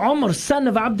 "Oh Umar, son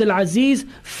of Abdul Aziz,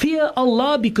 fear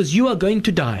Allah, because you are going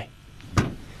to die."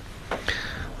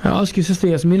 I ask you, Sister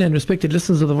Yasmina, and respected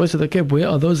listeners of the Voice of the Cape, where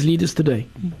are those leaders today?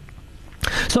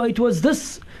 So it was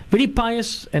this very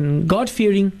pious and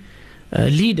God-fearing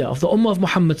leader of the Ummah of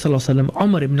Muhammad sallallahu alaihi wasallam,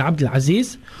 Umar ibn Abdul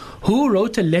Aziz, who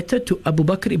wrote a letter to Abu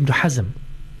Bakr ibn Hazm,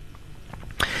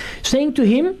 saying to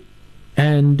him,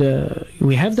 and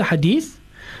we have the hadith,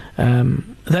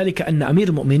 ذلك أن أمير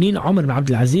المؤمنين عمر بن عبد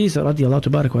العزيز رضي الله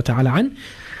تبارك وتعالى عنه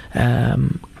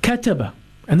كتب,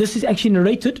 and this is actually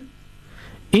narrated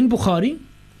in Bukhari,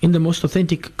 in the most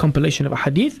authentic compilation of a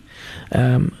hadith,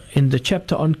 in the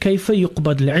chapter on كيف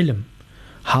يقبض العلم,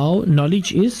 how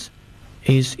knowledge is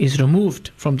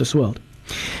removed from this world.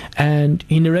 And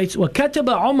he narrates, وكتب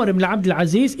عمر بن عبد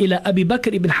العزيز إلى أبي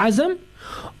بكر بن حزم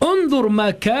انظر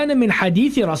ما كان من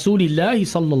حديث رسول الله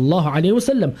صلى الله عليه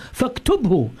وسلم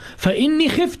فاكتبه فإني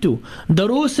خفت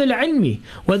دروس العلم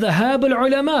وذهاب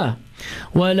العلماء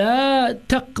ولا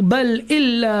تقبل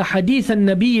إلا حديث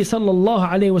النبي صلى الله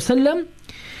عليه وسلم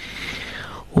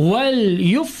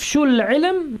وليفشوا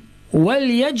العلم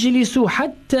وَلْيَجْلِسُ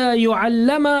حَتَّى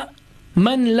يُعَلَّمَ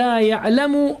مَنْ لَا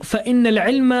يَعْلَمُ فَإِنَّ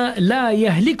الْعِلْمَ لَا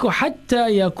يَهْلِكُ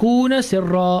حَتَّى يَكُونَ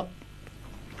سِرًّا.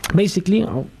 Basically,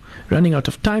 running out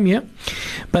of time here,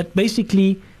 but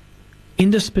basically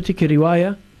in this particular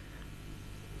riwayah,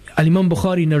 Al-Imam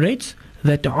Bukhari narrates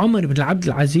that Umar ibn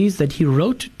Abdul Aziz, that he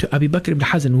wrote to Abu Bakr ibn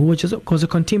Hazm, who was a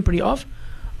contemporary of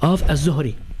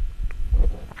Az-Zuhri,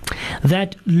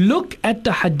 that look at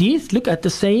the hadith, look at the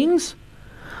sayings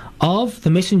of the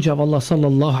Messenger of Allah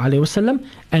sallallahu alaihi wasallam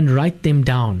and write them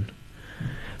down.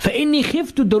 فَإِنِّي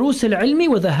خِفْتُ دُرُوسَ الْعِلْمِ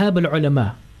وَذَهَابَ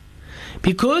الْعُلَمَاءِ.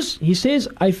 Because, he says,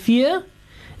 I fear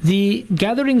the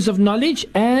gatherings of knowledge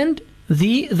and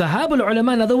the dhahab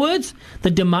al-ulama, in other words,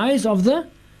 the demise of the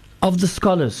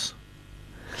scholars.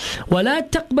 وَلَا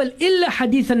تَقْبَلْ إِلَّا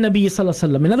حَدِيثَ النَّبِيِّ صَلَّى اللَّهُ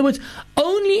عَلَيْهِ وسلم. In other words,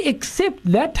 only accept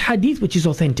that hadith which is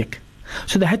authentic.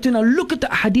 So they had to now look at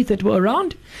the hadith that were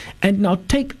around and now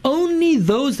take only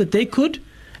those that they could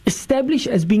establish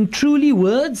as being truly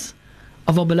words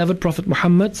of our beloved Prophet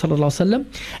Muhammad sallallahu alaihi wasallam.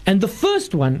 And the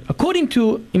first one, according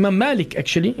to Imam Malik,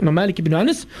 actually, Imam Malik ibn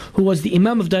Anas, who was the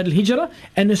Imam of Dar al-Hijrah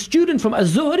and a student from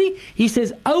Az-Zuhri, he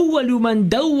says, أول من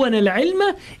دون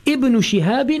العلم ابن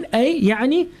شهاب أي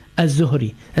يعني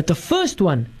Az-Zuhri. That the first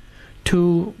one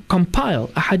to compile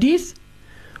a hadith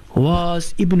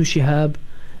was Ibn Shihab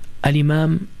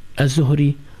al-Imam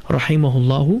Az-Zuhri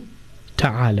rahimahullahu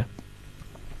ta'ala.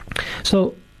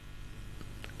 So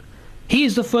he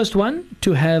is the first one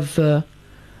to have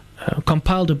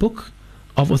compiled a book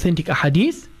of authentic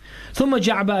ahadith. ثم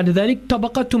جاء بعد ذلك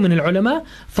طبقة من العلماء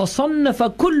فصنف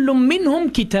كل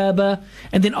منهم كتابا.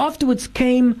 And then afterwards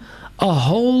came a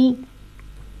whole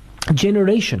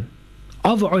generation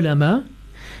of ulama,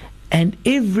 and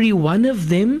every one of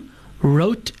them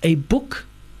wrote a book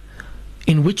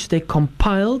in which they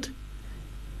compiled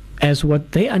as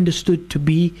what they understood to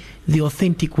be the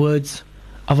authentic words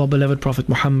of our beloved Prophet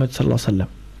Muhammad sallallahu alaihi wasallam.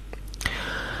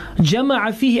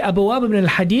 جمع فيه أبواب من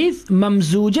الحديث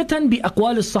ممزوجة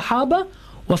بأقوال الصحابة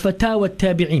وفتاوى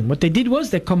التابعين. What they did was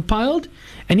they compiled,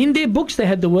 and in their books they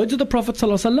had the words of the Prophet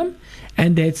sallallahu alaihi wasallam,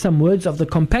 and they had some words of the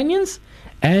companions,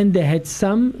 and they had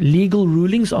some legal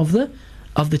rulings of the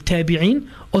tabi'een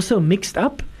also mixed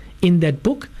up in that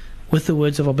book with the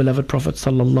words of our beloved Prophet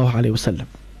sallallahu alaihi wasallam.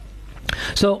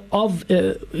 So of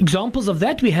examples of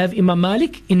that, we have Imam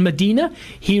Malik in Medina.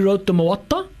 He wrote the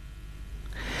Muwatta,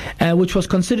 which was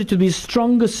considered to be the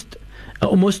strongest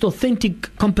or most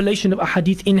authentic compilation of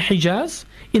ahadith in Hijaz,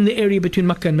 in the area between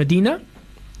Makkah and Medina.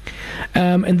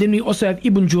 And then we also have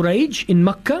Ibn Jurayj in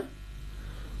Makkah,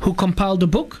 who compiled a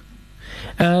book.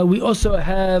 We also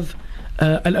have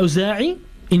Al-Awza'i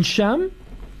in Sham.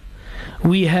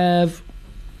 We have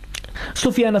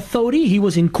Sufyan al-Thawri, he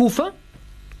was in Kufa.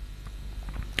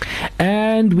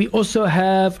 And we also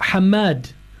have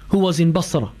Hamad, who was in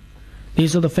Basra.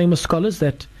 These are the famous scholars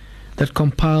that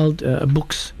compiled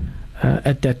books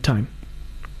at that time.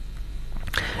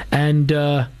 And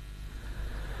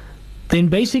then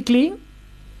basically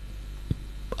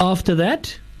after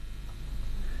that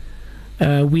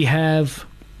we have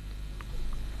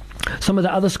some of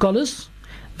the other scholars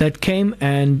that came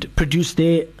and produced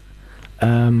their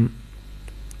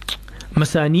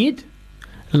masanid,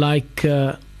 like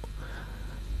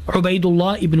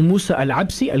Ubaidullah ibn Musa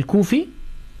al-Absi al-Kufi,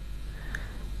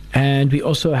 and we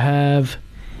also have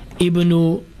Ibn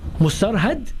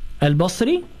Musarhad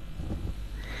al-Basri,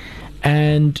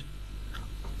 and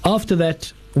after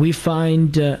that we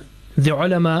find the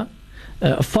ulama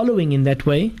following in that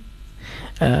way,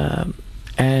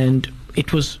 and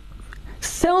it was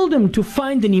seldom to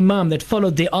find an imam that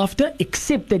followed thereafter,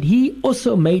 except that he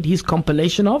also made his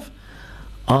compilation of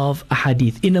a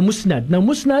hadith in a musnad. Now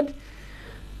musnad,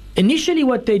 initially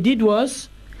what they did was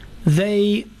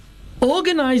they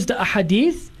organized the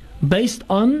ahadith based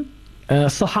on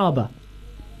Sahaba.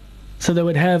 So they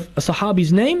would have a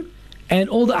Sahabi's name and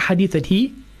all the ahadith that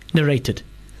he narrated.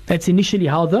 That's initially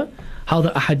how the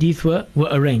ahadith were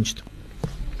arranged.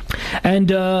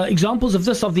 And examples of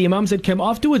this, of the imams that came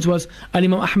afterwards, was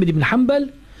Al-Imam Ahmad ibn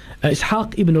Hanbal,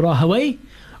 Ishaq ibn Rahaway,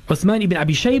 Uthman ibn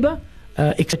Abi Shayba,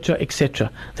 etc., etc.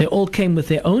 They all came with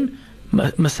their own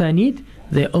masanid,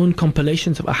 their own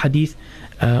compilations of ahadith,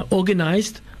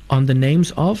 organized on the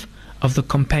names of the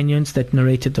companions that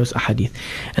narrated those ahadith.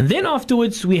 And then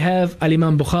afterwards we have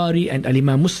Al-Imam Bukhari and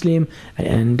Al-Imam Muslim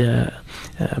and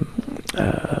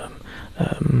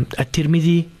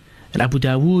At-Tirmidhi and Abu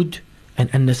Dawood and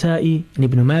An-Nasa'i and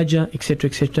Ibn Majah, etc.,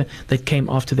 etc., that came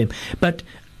after them. But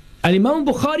Al-Imam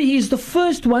Bukhari, he is the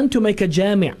first one to make a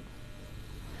jami'.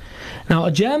 Now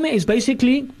a jami' is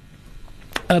basically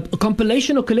a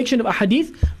compilation or collection of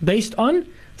ahadith based on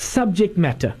subject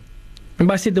matter.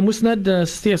 Remember I said the Musnad,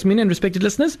 Sister Yasmina and respected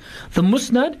listeners, the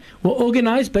Musnad were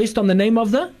organized based on the name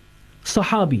of the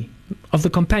Sahabi, of the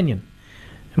companion.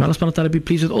 May Allah subhanahu wa ta'ala be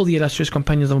pleased with all the illustrious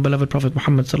companions of our beloved Prophet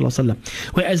Muhammad sallallahu alaihi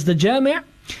wasallam. Whereas the Jami'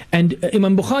 and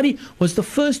Imam Bukhari was the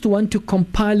first one to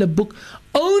compile a book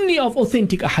only of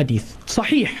authentic ahadith,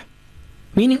 sahih,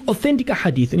 meaning authentic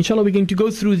ahadith. And inshallah we're going to go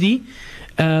through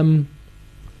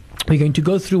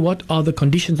what are the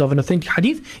conditions of an authentic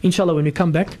hadith, inshallah, when we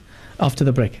come back after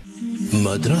the break.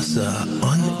 Madrasa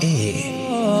on air.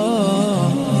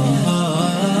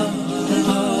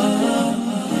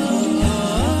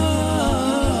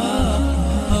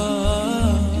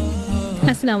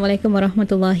 Assalamu alaikum wa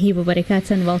rahmatullahi wa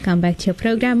barakatuh, and welcome back to your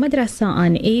program Madrasa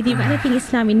on Air, developing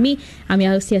Islam in me. I'm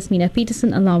your host Yasmina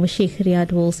Peterson, along with Sheikh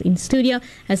Riyad Walls in studio,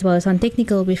 as well as on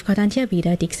technical we've got Auntie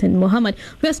Abida Dixon Muhammad.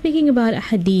 We are speaking about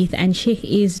hadith, and Sheikh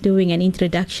is doing an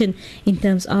introduction in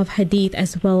terms of hadith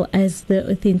as well as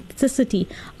the authenticity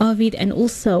of it, and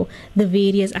also the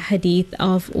various hadith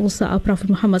of also our Prophet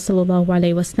Muhammad sallallahu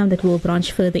alaihi wasallam that will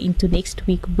branch further into next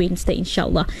week Wednesday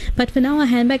inshallah. But for now I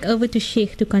hand back over to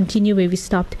Sheikh to continue where we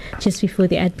stopped just before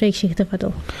the ad break. Sheikh,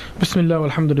 tafadal. Bismillah,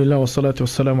 walhamdulillah, wa salatu wa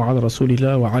salamu ala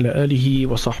rasulillah wa ala alihi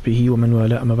wa sahbihi wa man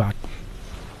wala amma ba'd.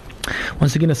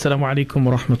 Once again, assalamu alaikum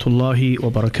wa rahmatullahi wa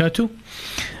barakatuh.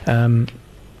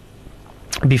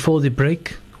 Before the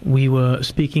break, we were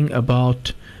speaking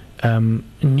about a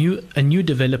new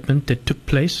development that took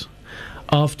place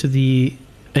after the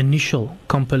initial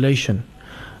compilation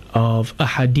of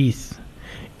ahadith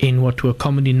in what were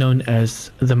commonly known as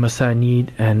the Masanid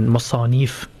and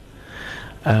Masanif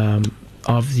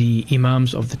of the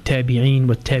Imams of the Tabi'een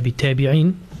wa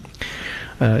Tabi'een.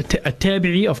 A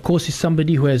Tabi'i, of course, is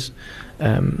somebody who has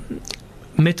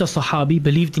met a Sahabi,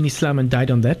 believed in Islam and died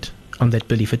on that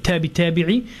belief. A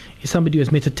Tabi'i is somebody who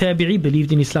has met a Tabi'i,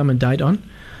 believed in Islam and died on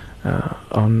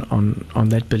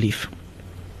that belief,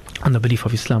 on the belief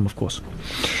of Islam, of course.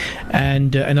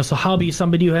 And a Sahabi is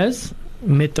somebody who has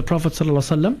met the Prophet sallallahu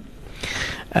alaihi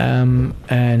wasallam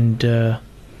and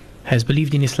has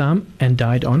believed in Islam and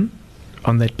died on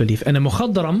that belief. And a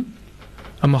mukhadram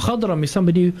is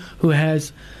somebody who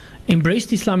has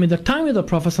embraced Islam in the time of the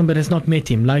Prophet but has not met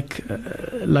him, like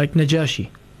Najashi,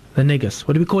 the Negus.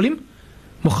 What do we call him?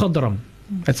 Mukhadram.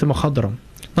 That's a mukhadram,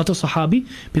 not a Sahabi,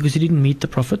 because he didn't meet the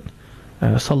Prophet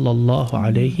sallallahu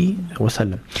alaihi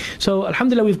wasallam. So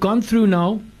alhamdulillah, we've gone through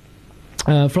now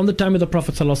from the time of the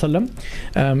Prophet ﷺ.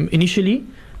 Initially,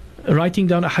 writing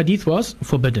down a hadith was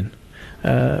forbidden.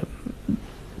 A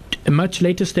much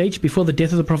later stage, before the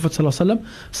death of the Prophet ﷺ,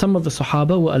 some of the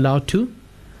Sahaba were allowed to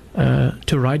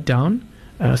write down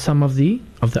some of the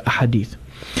ahadith.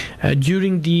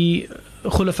 During the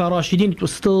Khulafa Rashidin, it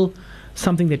was still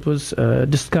something that was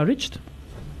discouraged,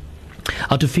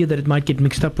 out of fear that it might get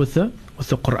mixed up with the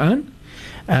Quran.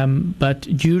 But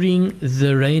during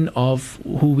the reign of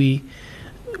who we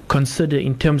consider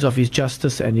in terms of his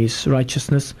justice and his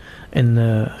righteousness in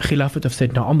the Khilafat of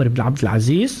Sayyidina Umar ibn Abdul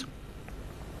Aziz,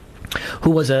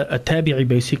 who was a Tabi'i,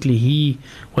 basically. He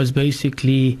was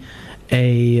basically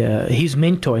his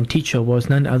mentor and teacher was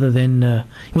none other than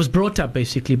he was brought up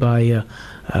basically by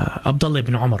Abdullah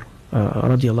ibn Umar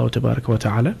radiyallahu tabarak wa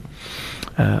ta'ala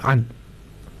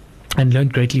and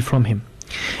learned greatly from him.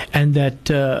 And that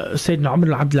Sayyidina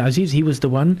Umar al-Abdul Aziz, he was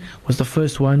the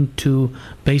first one to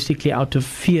basically, out of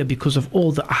fear because of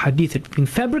all the ahadith that had been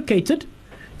fabricated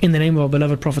in the name of our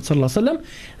beloved Prophet ﷺ,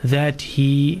 that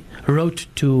he wrote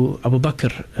to Abu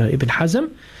Bakr ibn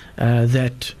Hazm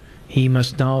that he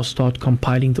must now start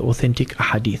compiling the authentic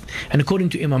ahadith. And according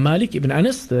to Imam Malik ibn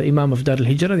Anas, the Imam of Dar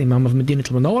al-Hijrah, the Imam of Medina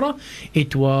al-Munawwara,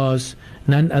 it was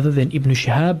none other than Ibn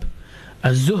Shihab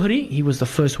al-Zuhri. He was the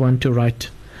first one to write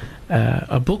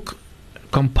a book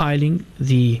compiling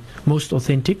the most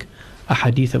authentic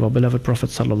ahadith of our beloved Prophet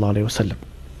sallallahu alaihi wasallam.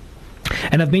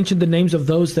 And I've mentioned the names of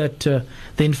those that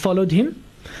then followed him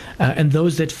and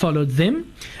those that followed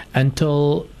them,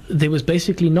 until there was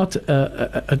basically not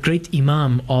a great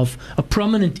imam, of a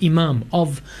prominent imam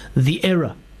of the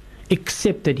era,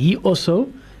 except that he also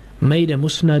made a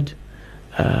musnad,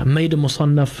 made a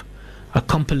musannaf, a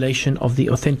compilation of the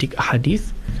authentic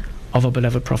ahadith of our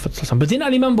beloved Prophet. But then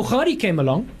Al-Imam Bukhari came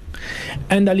along,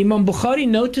 and Al-Imam Bukhari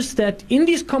noticed that in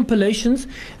these compilations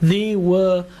there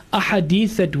were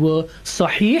ahadith that were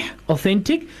sahih,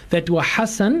 authentic, that were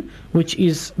hasan, which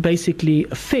is basically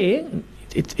fair.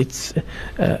 It's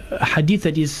a hadith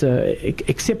that is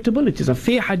acceptable, it is a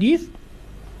fair hadith.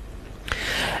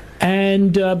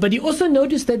 And but he also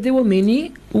noticed that there were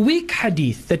many weak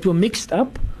hadith that were mixed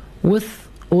up with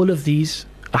all of these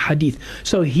hadith.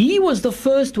 So he was the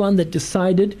first one that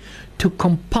decided to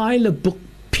compile a book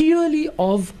purely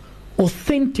of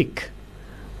authentic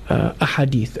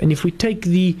ahadith. And if we take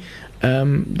the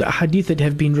ahadith that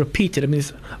have been repeated, I mean,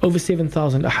 there's over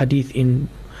 7,000 ahadith in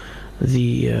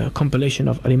the compilation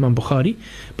of Imam Bukhari,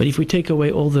 but if we take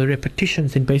away all the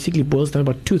repetitions, it basically boils down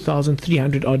about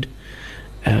 2,300 odd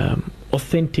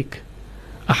authentic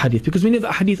ahadith, because many of the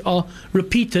ahadith are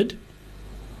repeated,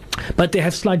 but they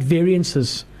have slight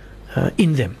variances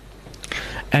in them.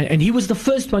 And he was the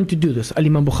first one to do this,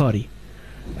 Imam Bukhari.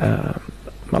 Allah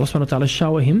subhanahu wa ta'ala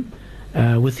shower him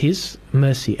with his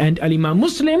mercy. And Imam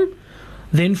Muslim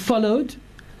then followed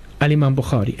Imam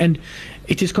Bukhari. And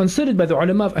it is considered by the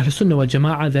ulama of Ahl Sunnah wal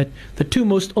Jama'ah that the two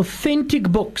most authentic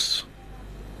books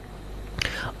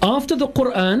after the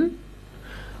Quran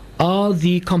are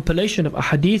the compilation of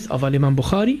ahadith of Imam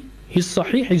Bukhari, his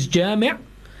Sahih, his Jami'.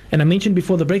 And I mentioned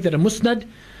before the break that a Musnad,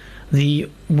 the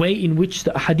way in which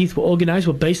the ahadith were organized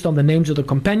were based on the names of the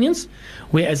companions,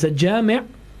 whereas a Jami',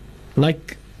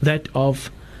 like that of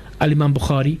Imam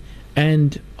Bukhari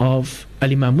and of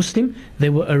Imam Muslim, they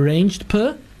were arranged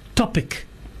per topic.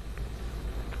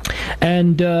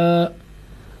 And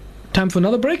time for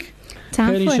another break?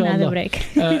 Time for another break.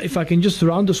 If I can just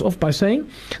round this off by saying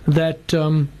that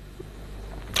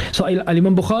so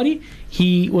Imam Bukhari,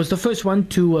 he was the first one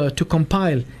to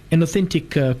compile an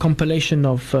authentic compilation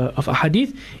of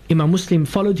ahadith. Imam Muslim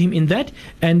followed him in that,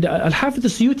 and Al-Hafidh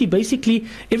al-Suyuti, basically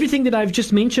everything that I've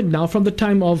just mentioned now from the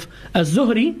time of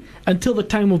Az-Zuhri until the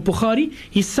time of Bukhari,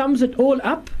 he sums it all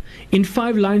up in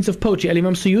 5 lines of poetry.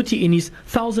 Imam Suyuti, in his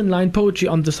 1,000-line poetry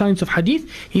on the science of hadith,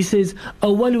 he says,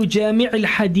 أول جامع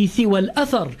الحديث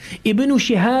والأثر ابن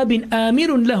شهاب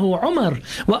آمر له عمر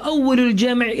وأول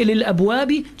الجامع إلى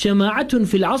الأبواب جماعة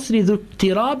في العصر ذو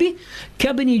اقتراب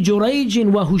كابن جريج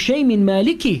وهشيم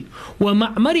مالكي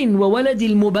ومعمر وولد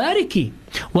المبارك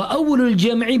وأول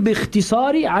الجامع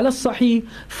باختصار على الصحيح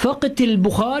فقط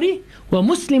البخاري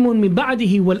ومسلم من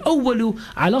بعده والأول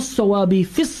على الصواب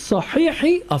في الصحيح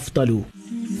أفضل.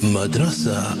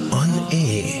 Madrasa on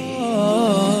air.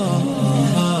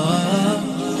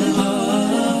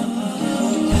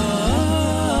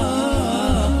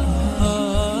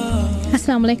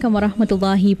 Assalamu alaikum wa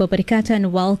rahmatullahi wa barakatuh,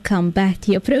 and welcome back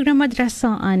to your program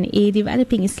Madrasa on Air,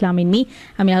 Developing Islam in Me.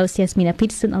 I'm your host Yasmina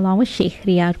Peterson, along with Sheikh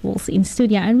Riyad Walls in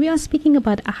studio, and we are speaking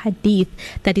about a hadith.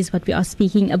 That is what we are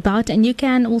speaking about, and you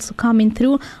can also comment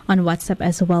through on WhatsApp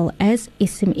as well as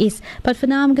SMS. But for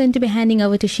now, I'm going to be handing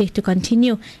over to Sheikh to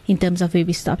continue in terms of where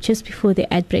we stopped just before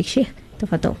the ad break. Sheikh,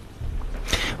 tafadal.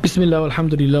 Bismillah,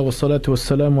 alhamdulillah, wa salatu wa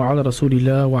salamu ala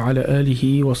rasulillah wa ala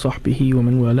alihi wa sahbihi wa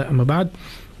man wala, amma ba'd.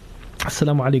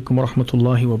 Assalamu alaikum wa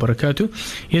rahmatullahi wa barakatuh.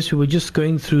 Yes, we were just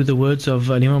going through the words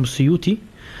of Imam Suyuti,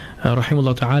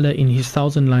 rahimahullah ta'ala, in his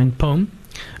 1,000-line poem,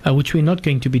 which we're not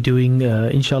going to be doing,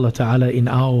 inshallah ta'ala, in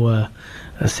our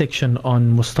section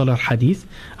on Mustalah Hadith.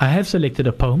 I have selected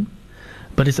a poem,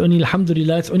 but it's only,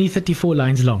 alhamdulillah, it's only 34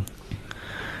 lines long.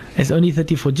 It's only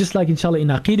 34. Just like, inshallah, in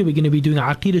Aqidah, we're going to be doing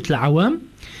Aqidat al-Awam,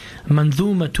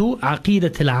 Manzumatu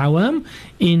Aqidat al-Awam.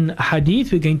 In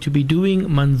Hadith, we're going to be doing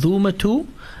Manzumatu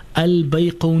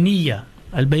Al-Bayquniya.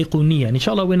 Al-Bayquniya. And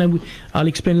inshallah, when I'll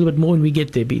explain a little bit more when we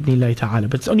get there, bi'idhnillahi ta'ala.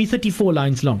 But it's only 34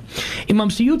 lines long. Imam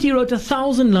Suyuti wrote a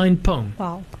 1,000-line poem.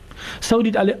 Wow. So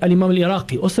did Al-Imam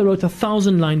Al-Iraqi, also wrote a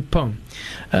 1,000-line poem,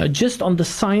 just on the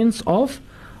science of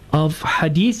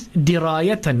hadith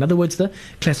dirayatan. In other words, the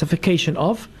classification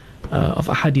of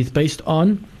a hadith based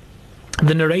on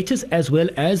the narrators as well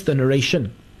as the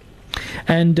narration.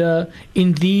 And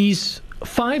in these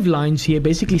 5 lines here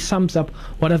basically sums up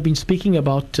what I've been speaking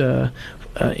about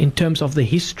in terms of the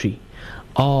history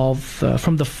of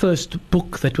from the first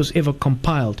book that was ever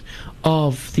compiled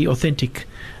of the authentic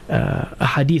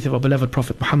hadith of our beloved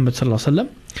Prophet Muhammad sallallahu alaihi wasallam,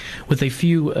 with a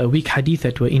few weak hadith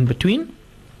that were in between.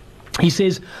 He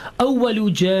says,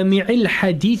 أول جامع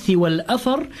الحديث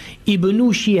والأثر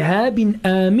ابن شهاب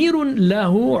آمر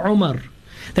له عمر.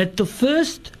 That the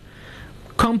first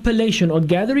compilation or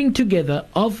gathering together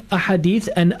of ahadith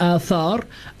and athar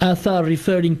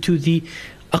referring to the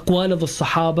aqwal of the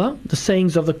Sahaba, the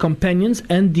sayings of the companions,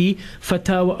 and the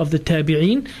fatawa of the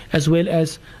tabi'een, as well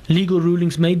as legal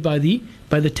rulings made by the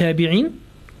tabi'een,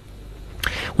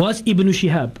 was Ibn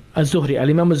Shihab al-Zuhri,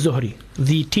 al-Imam al-Zuhri,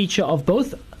 the teacher of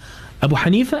both Abu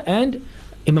Hanifa and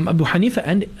Imam Abu Hanifa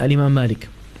and Imam Malik.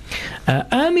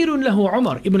 Amirun lahu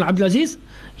Umar ibn Abdul Aziz,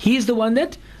 he is the one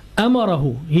that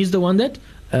amarahu, he is the one that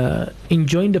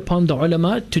enjoined upon the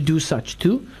ulama to do such,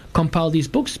 to compile these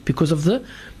books, because of the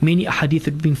many ahadith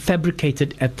that had been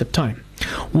fabricated at the time.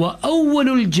 وأول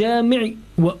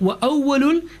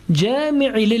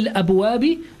الجامع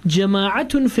للأبواب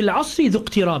جماعة في العصر ذو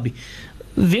اقتراب.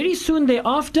 Very soon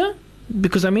thereafter,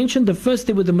 because I mentioned the first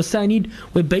day with the Masanid,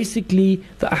 where basically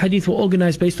the ahadith were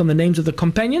organized based on the names of the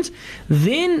companions.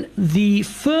 Then the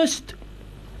first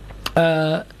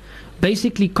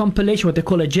basically compilation, what they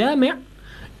call a jami',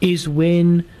 is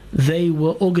when they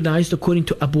were organized according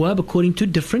to abwab, according to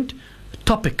different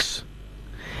topics.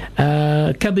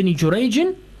 كابن جريج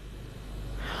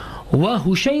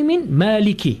وهشيم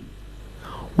مالكي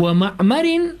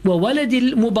ومعمر وولد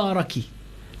المبارك.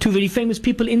 Two very famous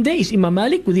people in there is Imam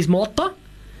Malik with his Muwatta.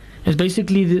 It's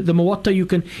basically the Muwatta. You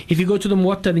can, if you go to the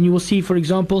Muwatta, then you will see, for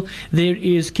example, there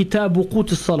is Kitab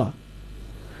Wuqut al-Salah,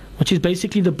 which is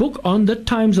basically the book on the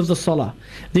times of the Salah.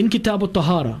 Then Kitab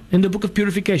al-Tahara, then the book of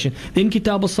purification. Then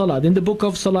Kitab al-Salah, then the book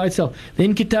of Salah itself.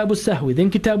 Then Kitab al-Sahwi,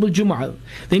 then Kitab al-Jum'ah,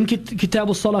 then Kitab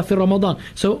al-Salah fi Ramadan.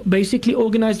 So basically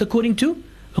organized according to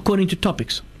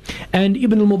topics. And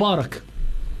Ibn al-Mubarak,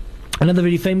 another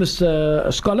very famous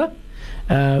scholar,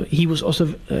 he was also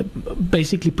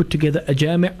basically put together a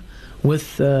jami'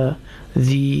 with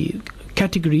the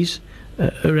categories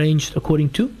arranged according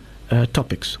to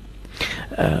topics.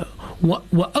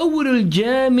 وأول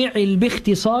الجامع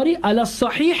باختصار على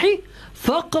الصحيح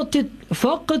فقط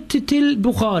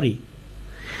البخاري.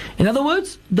 In other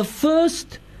words, the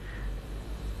first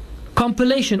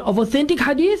compilation of authentic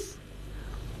hadith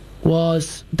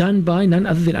was done by none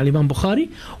other than Imam Bukhari.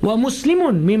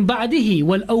 ومسلم من بعده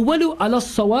والأول على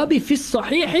الصواب في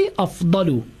الصحيح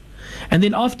أفضل. And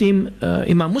then after him,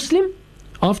 Imam Muslim,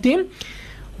 after him,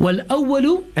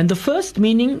 والأول, and the first,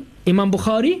 meaning Imam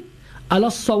Bukhari, على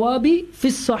الصواب في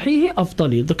الصحيح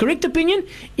أفضل. The correct opinion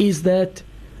is that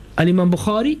Imam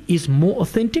Bukhari is more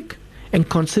authentic and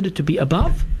considered to be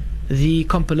above the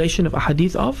compilation of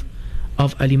ahadith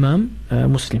of Imam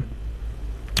Muslim.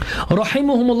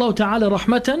 رحمهم الله تعالى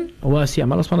رحمة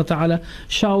واسعة. Allah subhanahu wa ta'ala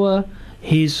shower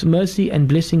His mercy and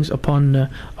blessings upon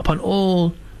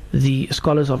all the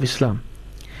scholars of Islam.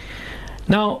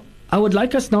 Now, I would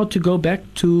like us now to go back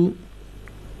to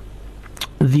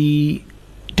the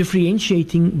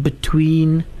differentiating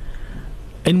between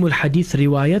ilm al-hadith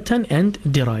riwayatan and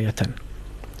dirayatan.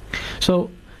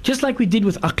 So, just like we did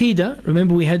with Aqidah,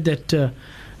 remember we had that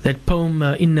poem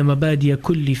إن مبادئ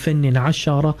كل فن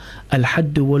عشرة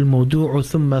الحد والموضوع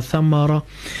ثم ثمرة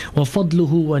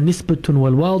وفضله ونسبة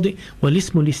والواضع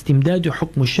والاسم الاستمداد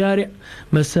حكم الشارع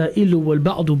مسائل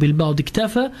والبعض بالبعض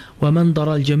اكتفى ومن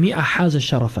درى الجميع حاز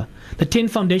الشرف. The 10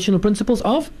 foundational principles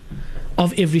of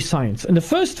every science. And the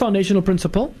first foundational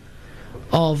principle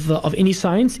of any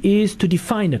science is to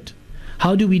define it.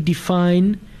 How do we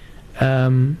define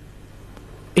ilm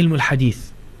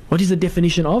al-hadith? What is the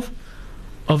definition of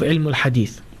ilm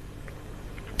al-hadith?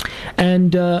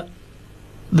 And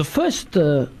the first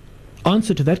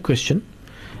answer to that question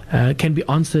can be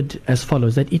answered as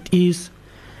follows, that it is,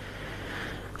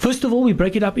 first of all, we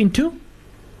break it up into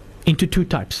two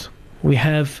types. We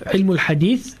have ilm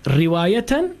al-hadith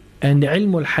riwayatan and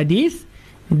ilm al-hadith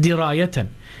dirayatan.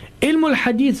 Ilm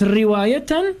al-hadith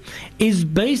riwayatan is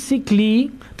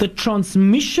basically the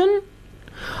transmission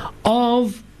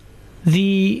of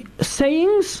the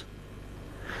sayings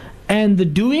and the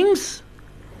doings,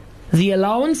 the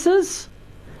allowances,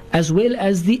 as well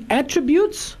as the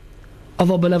attributes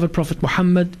of our beloved Prophet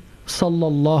Muhammad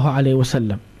sallallahu alaihi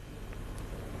wasallam.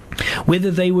 Whether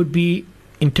they would be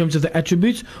in terms of the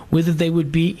attributes, whether they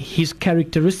would be his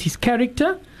characteristics, his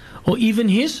character, or even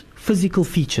his physical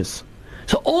features.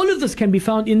 So all of this can be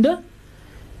found in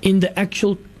the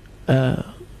actual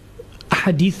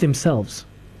hadith themselves.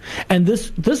 And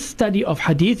this study of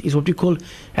hadith is what we call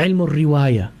ilm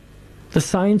al-riwaya, the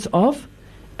science of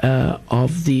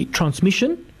the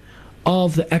transmission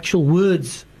of the actual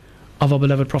words of our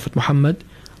beloved Prophet Muhammad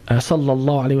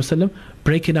sallallahu alaihi wasallam,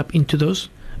 breaking up into those,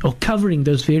 or covering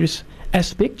those various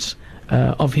aspects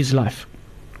of his life.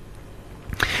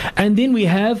 And then we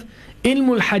have ilm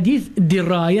al-hadith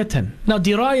dirayatan. Now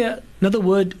diraya, another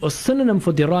word or synonym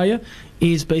for diraya,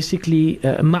 is basically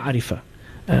ma'rifah,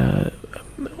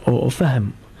 or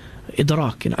fahm,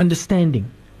 idrak, and understanding.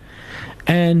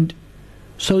 And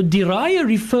so diraya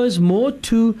refers more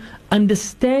to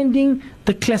understanding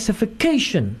the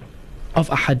classification of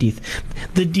ahadith,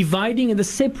 the dividing and the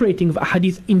separating of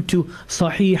ahadith into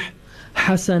sahih,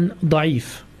 hasan,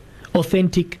 da'if,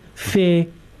 authentic, fair,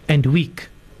 and weak,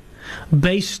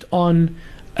 based on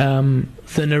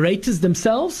the narrators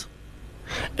themselves,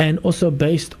 and also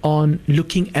based on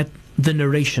looking at the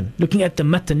narration, looking at the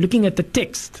matan, looking at the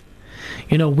text,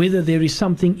 whether there is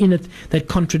something in it that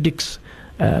contradicts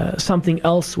something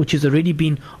else which has already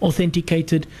been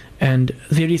authenticated, and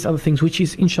various other things, which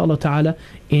is inshallah ta'ala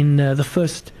in the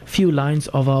first few lines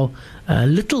of our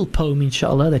little poem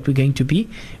inshallah that we're going to be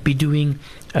doing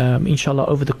inshallah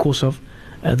over the course of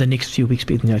the next few weeks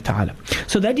bi'idhnillah ta'ala.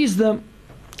 So that is the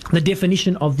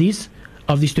definition of these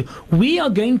two. We are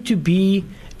going to be,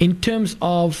 in terms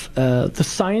of the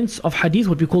science of hadith,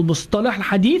 what we call mustalah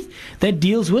al-hadith, that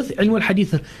deals with ilm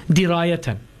al-hadith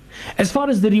dirayatan. As far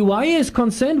as the riwayah is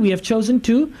concerned, we have chosen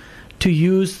to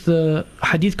use the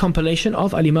hadith compilation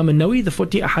of Al-Imam al-Nawawi, the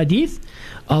 40 hadith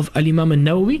of Al-Imam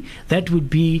al-Nawawi. That would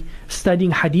be studying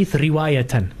hadith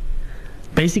riwayatan,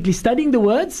 basically studying the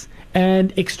words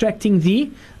and extracting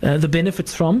the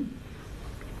benefits from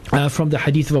the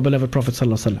hadith of our beloved Prophet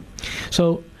sallallahu alaihi wasallam.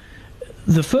 So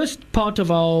the first part of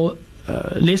our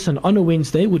lesson on a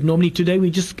Wednesday would normally, today we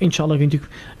just inshallah going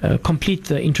to complete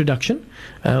the introduction,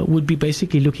 would be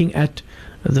basically looking at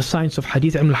the science of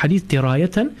hadith, ilm al-hadith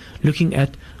dirayatan, looking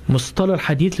at mustalah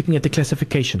al-hadith, looking at the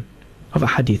classification of a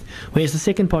hadith. Whereas the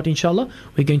second part inshallah,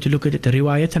 we're going to look at the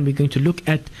riwayat, and we're going to look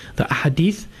at the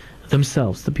hadith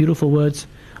themselves, the beautiful words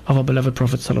of our beloved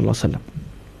Prophet sallallahu alaihi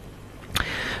wasallam.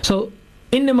 So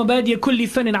inna mabadi kulli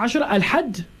fannin ashra,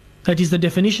 al-hadd, that is the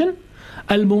definition.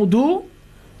 Al-mawdu'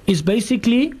 is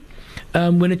basically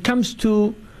when it comes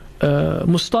to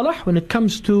mustalah, when it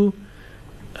comes to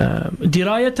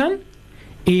dirayatan,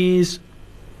 is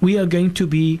we are going to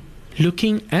be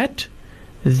looking at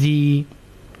the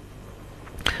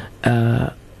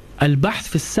al-bahth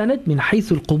fi sanad min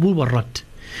haythu al-qubul wal-rad.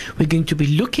 We're going to be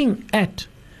looking at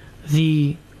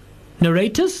the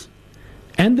narrators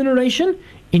and the narration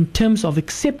in terms of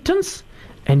acceptance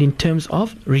and in terms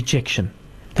of rejection.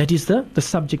 That is the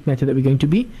subject matter that we're going to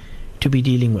be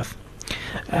dealing with.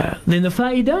 Then the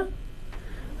fa'idah,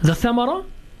 the thamara,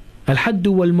 al-haddu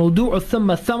wal-mawdu'u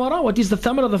thumma thamara. What is the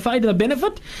thamara, the fa'idah, the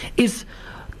benefit? Is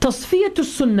tasfiyatu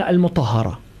sunnah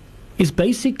al-mutahhara. Is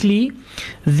basically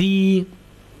the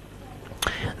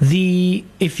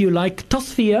if you like,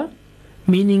 tasfiyah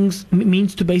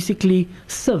means to basically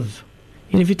sieve.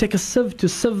 And if you take a sieve to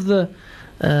sieve the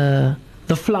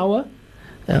flour,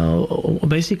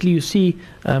 basically you see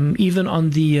even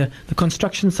on the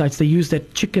construction sites, they use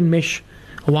that chicken mesh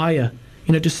wire,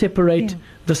 to separate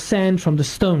the sand from the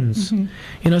stones.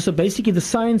 So basically the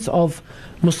science of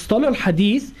mustalah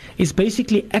al-hadith is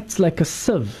basically acts like a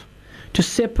sieve to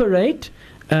separate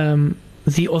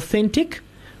the authentic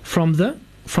from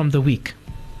the weak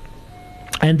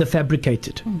and the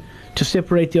fabricated, to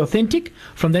separate the authentic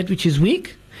from that which is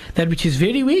weak, that which is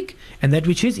very weak, and that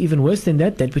which is even worse than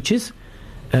that which is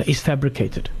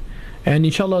fabricated. And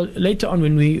inshallah later on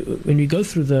when we go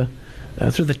through the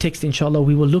text, inshallah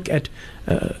we will look at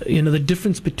the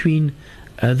difference between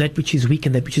that which is weak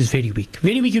and that which is very weak.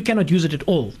 Very weak, you cannot use it at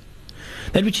all.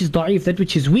 That which is da'if, that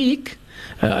which is weak,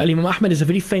 Imam Ahmad is a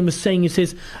very famous saying. He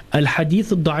says,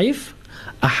 al-hadith al-da'if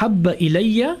ahabba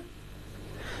ilayya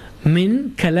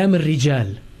min kalam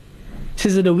al-rijal. He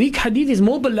says that a weak hadith is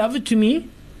more beloved to me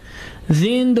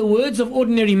than the words of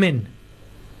ordinary men,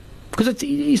 because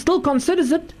he still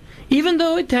considers it, even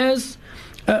though it has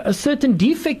a certain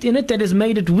defect in it that has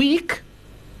made it weak,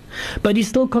 but he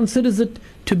still considers it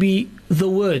to be the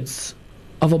words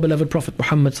of our beloved Prophet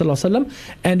Muhammad sallallahu alaihi wasallam.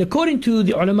 And according to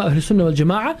the ulama Ahlus Sunnah wal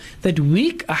Jama'ah, that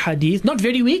weak ahadith, not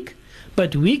very weak,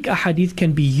 but weak ahadith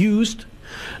can be used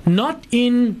not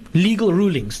in legal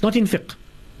rulings, not in fiqh,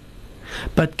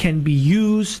 but can be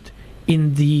used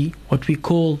in the what we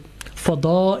call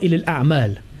fada'il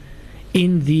al-a'mal,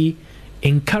 in the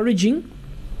encouraging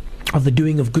of the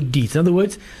doing of good deeds. In other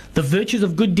words, the virtues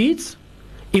of good deeds.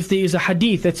 If there is a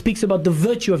hadith that speaks about the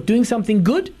virtue of doing something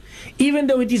good, even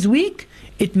though it is weak,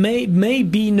 it may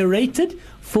be narrated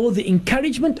for the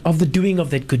encouragement of the doing of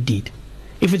that good deed.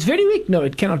 If it's very weak, no,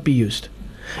 it cannot be used.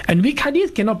 And weak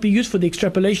hadith cannot be used for the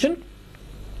extrapolation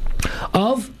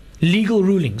of legal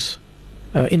rulings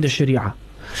in the Sharia.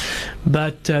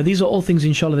 But these are all things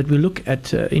inshallah that we'll look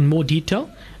at in more detail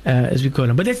as we go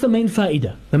along. But that's the main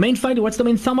fa'idah. The main fa'idah, what's the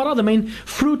main thamara? The main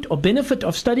fruit or benefit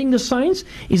of studying the science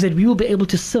is that we will be able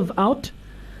to sieve out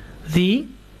the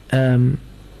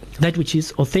that which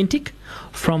is authentic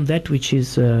from that which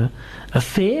is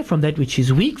fair, from that which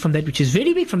is weak, from that which is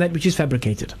very weak, from that which is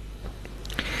fabricated.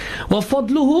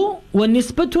 وَفَضْلُهُ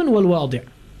وَنِسْبَةٌ وَالْوَاضِعُ.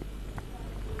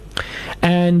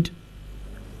 And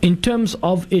in terms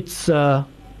of its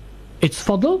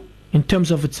fadl, in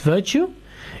terms of its virtue,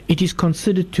 it is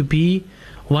considered to be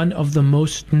one of the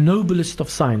most noblest of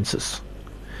sciences.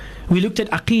 We looked at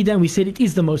Aqeedah and we said it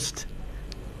is the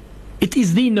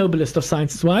noblest of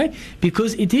sciences. Why?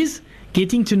 Because it is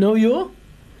getting to know your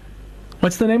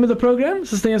What's the name of the program,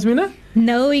 Sister Yasmina?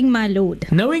 Knowing my Lord.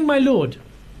 Knowing my Lord.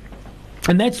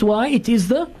 And that's why it is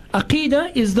the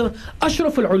Aqidah is the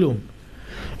Ashraf al-Ulum.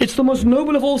 It's the most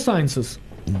noble of all sciences.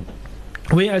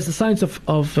 Whereas the science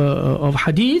of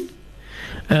Hadith,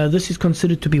 this is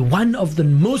considered to be one of the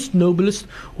most noblest.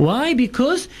 Why?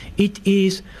 Because it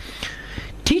is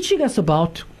teaching us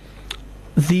about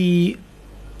the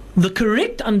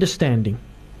correct understanding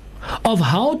of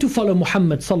how to follow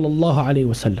Muhammad sallallahu alaihi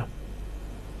wasallam.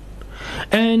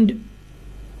 And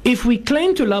if we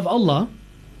claim to love Allah,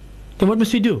 then what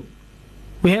must we do?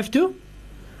 We have to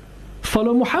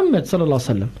follow Muhammad sallallahu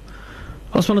alaihi wasallam.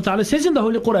 Allah subhanahu wa ta'ala says in the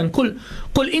Holy Quran, قُلْ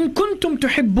إِن كُنْتُمْ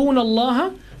تُحِبُّونَ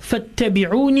اللَّهَ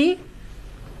فَاتَّبِعُونِي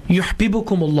يُحْبِبُكُمُ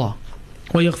اللَّهُ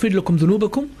وَيَغْفِرْ لَكُمْ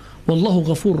ذُنُوبَكُمْ وَاللَّهُ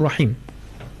غَفُورٌ رَحِيمٌ.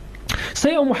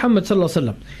 Say, O Muhammad sallallahu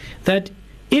alaihi wasallam, that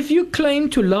if you claim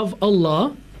to love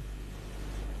Allah,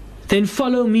 then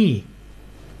follow me.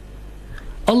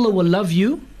 Allah will love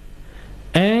you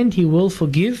and He will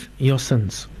forgive your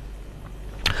sins.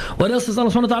 What else does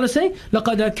Allah subhanahu wa ta'ala say?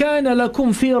 لَقَدْ كَانَ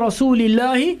لَكُمْ فِي رَسُولِ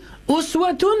اللَّهِ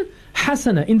أُسْوَةٌ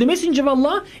حَسَنَةٌ. In the Messenger of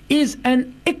Allah is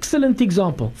an excellent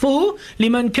example. For who?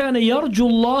 لِمَنْ كَانَ يَرْجُو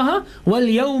اللَّهَ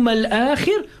وَالْيَوْمَ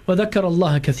الْآخِرِ وَذَكَرَ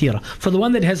اللَّهَ كَثِيرًا. For the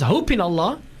one that has hope in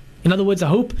Allah, in other words, a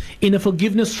hope in a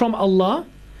forgiveness from Allah,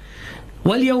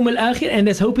 وَالْيَوْمَ الْآخِرِ, and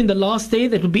there's hope in the last day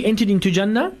that will be entered into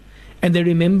Jannah, and they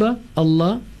remember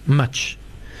Allah much.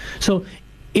 So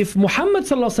if Muhammad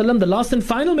sallallahu alaihi wasallam, the last and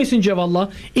final messenger of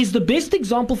Allah, is the best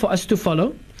example for us to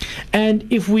follow, and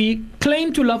if we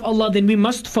claim to love Allah, then we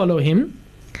must follow him.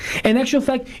 In actual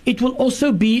fact, it will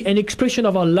also be an expression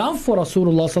of our love for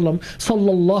Rasulullah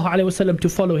sallallahu alaihi wasallam to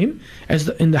follow him, as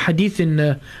in the hadith in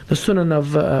the Sunan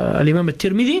of Al-Imam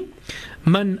At-Tirmidhi,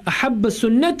 Man ahabba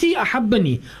sunnati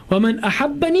ahabbani wa man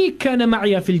ahabbani kana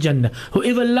ma'ya fil jannah.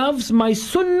 Whoever loves my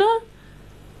sunnah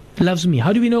loves me.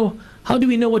 How do we know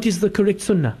what is the correct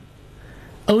sunnah?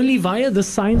 Only via the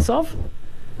science of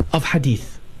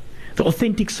hadith, the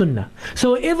authentic sunnah.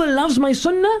 So whoever loves my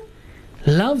sunnah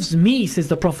loves me, says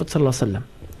the Prophet ﷺ.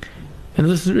 And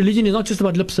this religion is not just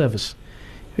about lip service.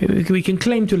 We can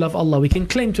claim to love Allah, we can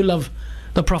claim to love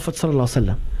the Prophet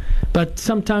ﷺ, but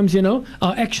sometimes, our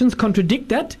actions contradict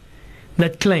that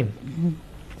claim.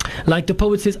 Like the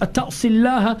poet says, أَتَعْصِ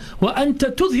اللَّهَ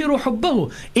وَأَنْتَ تُظْهِرُ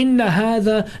حُبَّهُ إِنَّ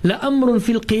هَذَا لَأَمْرٌ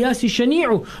فِي الْقِيَاسِ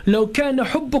شَنِيعُ لَوْ كَانَ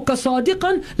حُبُّكَ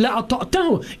صَادِقًا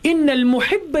لَأَطَعْتَهُ إِنَّ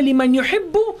الْمُحِبَّ لِمَنْ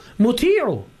يُحِبُّ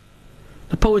مُطِيعُ.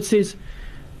 The poet says,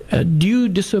 do you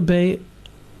disobey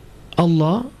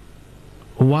Allah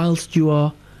whilst you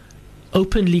are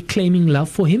openly claiming love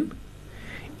for Him?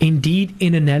 Indeed,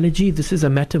 in analogy, this is a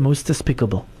matter most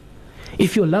despicable.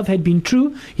 If your love had been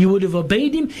true, you would have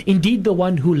obeyed Him. Indeed, the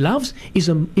one who loves is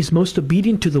most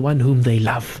obedient to the one whom they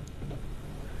love.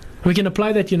 We can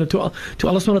apply that, to Allah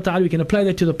subhanahu wa ta'ala. We can apply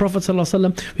that to the Prophet sallallahu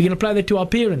alaihi wasallam. We can apply that to our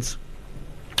parents.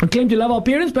 We claim to love our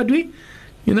parents, but we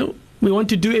want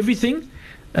to do everything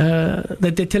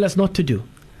that they tell us not to do.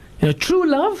 True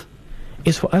love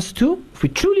is for us to, if we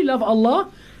truly love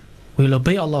Allah, we will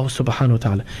obey Allah subhanahu wa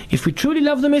ta'ala. If we truly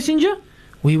love the Messenger,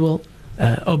 we will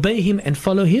obey him and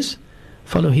follow his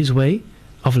way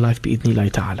of life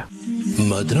bi'idhnillahi ta'ala.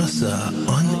 Madrasa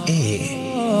on Air.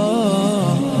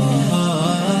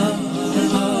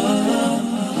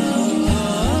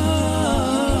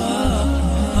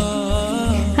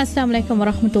 Assalamu alaikum wa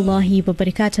rahmatullahi wa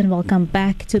barakatuh, and welcome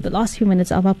back to the last few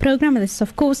minutes of our program. And this is,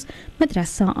 of course,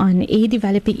 Madrasa on Air,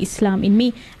 developing Islam in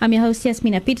me. I'm your host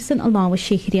Yasmina Peterson, along with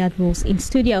Sheikh Riyad Rules in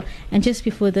studio. And just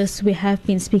before this, we have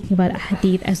been speaking about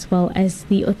hadith as well as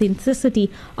the authenticity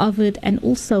of it, and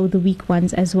also the weak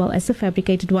ones as well as the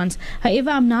fabricated ones. However,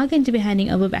 I'm now going to be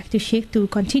handing over back to Sheikh to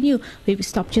continue where we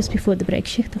stopped just before the break.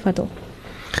 Sheikh, tafadhal.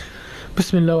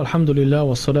 Bismillah, alhamdulillah,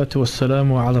 wa salatu wa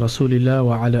salamu ala rasulillah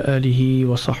wa ala alihi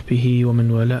wa sahbihi wa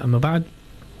man wala, amma ba'd.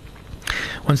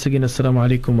 Once again, assalamu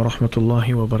alaikum wa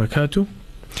rahmatullahi wa barakatuh.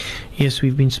 Yes,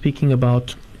 we've been speaking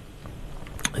about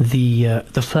the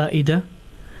fa'idah,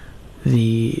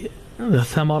 the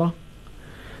thamara,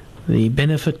 the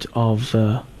benefit of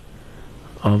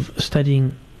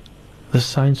studying the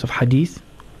science of hadith,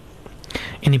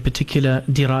 and in particular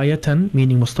dirayatan,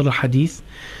 meaning mustalah hadith,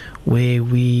 where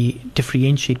we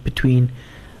differentiate between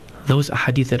those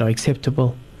ahadith that are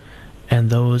acceptable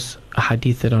and those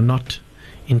ahadith that are not,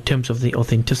 in terms of the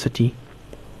authenticity.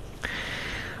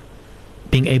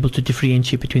 Being able to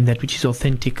differentiate between that which is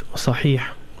authentic, sahih,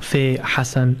 fair,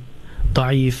 hasan,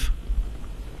 da'if,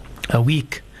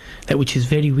 weak, that which is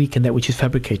very weak, and that which is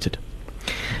fabricated.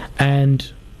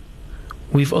 And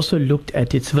we've also looked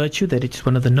at its virtue, that it's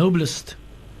one of the noblest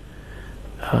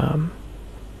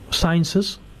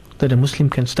sciences that a Muslim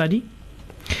can study,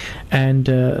 And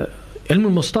Ilm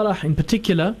al-Mustalah in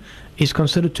particular is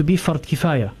considered to be fard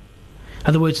kifaya. In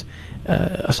other words,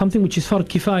 something which is fard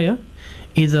kifaya,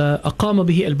 إذا أقام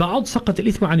به البعض سقط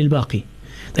الإثم عن الباقي.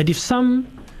 That if some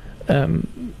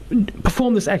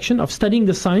perform this action of studying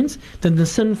the science, then the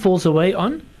sin falls away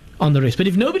on the rest. But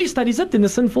if nobody studies it, then the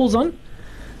sin falls on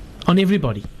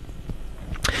everybody.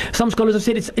 Some scholars have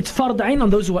said it's fard ayn on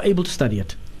those who are able to study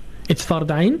it. It's fard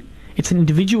ayn, it's an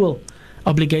individual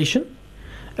obligation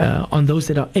on those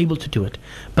that are able to do it.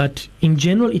 But in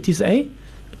general, it is a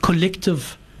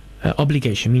collective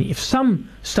obligation. I mean, if some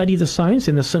study the science,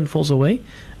 then the sin falls away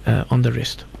on the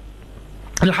rest.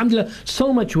 And alhamdulillah,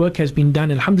 so much work has been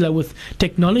done. Alhamdulillah, with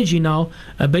technology now,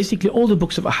 basically all the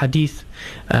books of ahadith,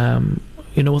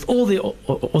 with all the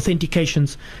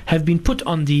authentications have been put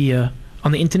on the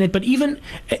internet. But even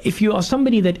if you are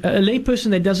somebody a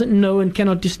layperson that doesn't know and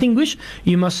cannot distinguish,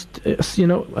 you must,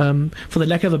 for the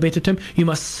lack of a better term, you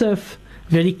must surf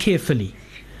very carefully.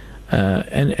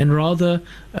 And rather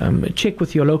check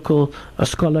with your local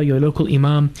scholar, your local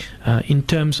imam, in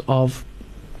terms of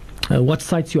what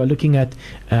sites you are looking at,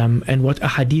 and what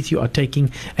ahadith you are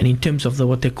taking, and in terms of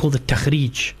what they call the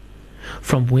takhrij,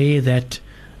 from where that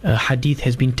hadith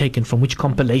has been taken, from which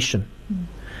compilation.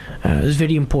 It's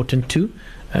very important to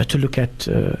look at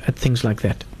things like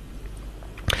that.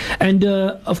 And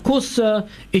of course,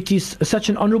 it is such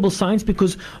an honorable science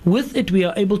because with it we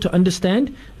are able to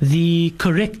understand the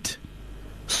correct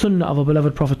sunnah of our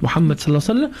beloved Prophet Muhammad sallallahu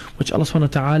alaihi wasallam, which Allah subhanahu wa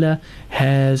ta'ala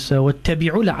has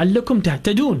وَاتَّبِعُوا لَعَلَّكُمْ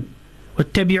تَهْتَدُونَ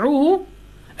وَاتَّبِعُوهُ,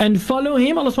 and follow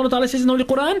him, Allah subhanahu wa ta'ala says in the Holy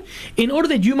Quran, in order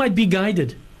that you might be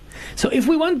guided. So if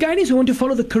we want guidance, we want to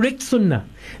follow the correct sunnah,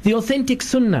 the authentic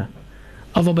sunnah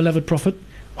of our beloved Prophet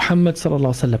Muhammad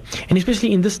sallallahu alaihi wasallam. And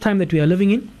especially in this time that we are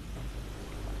living in,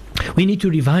 we need to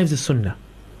revive the sunnah.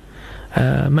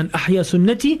 من أحيا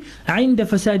سنتي عند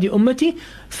فساد أمتي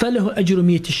فله أجر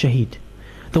مية الشهيد.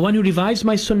 The one who revives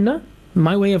my sunnah,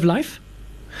 my way of life,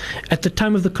 at the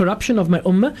time of the corruption of my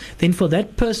ummah, then for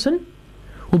that person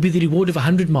will be the reward of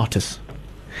 100 martyrs.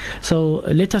 So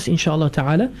let us, inshallah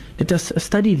ta'ala, let us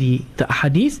study the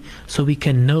ahadith so we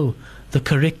can know the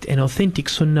correct and authentic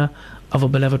sunnah of our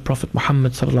beloved Prophet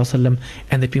Muhammad sallallahu alaihi wasallam,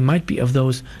 and that we might be of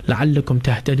those لَعَلَّكُمْ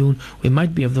تَهْتَدُونَ, we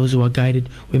might be of those who are guided,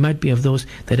 we might be of those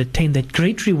that attain that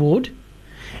great reward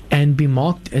and be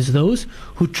marked as those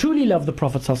who truly love the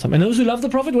Prophet sallallahu alaihi wasallam. And those who love the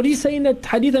Prophet, what do you say in that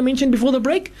hadith I mentioned before the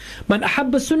break? مَنْ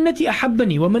أَحَبَّ سُنَّتِي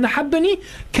أَحَبَّنِي وَمَنْ أَحَبَّنِي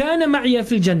كَانَ مَعِيَ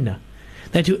فِي الْجَنَّةِ.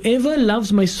 That whoever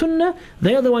loves my sunnah,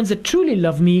 they are the ones that truly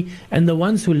love me, and the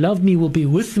ones who love me will be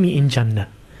with me in Jannah.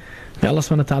 May Allah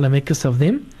subhanahu wa ta'ala make us of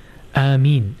them.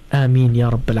 Ameen. Ameen Ya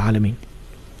Rabbil Alameen.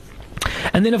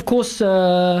 And then of course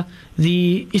the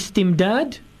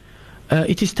istimdad,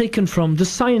 it is taken from, the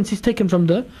science is taken from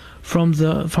the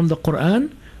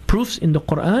Quran, proofs in the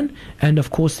Quran, and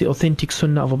of course the authentic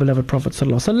sunnah of our beloved Prophet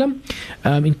sallallahu alaihi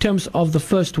wasallam. In terms of the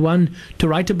first one to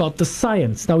write about the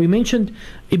science, now we mentioned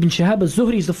Ibn Shihab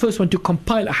al-Zuhri is the first one to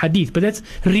compile a hadith, but that's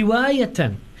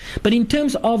riwayatan. But in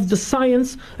terms of the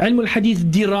science, ilm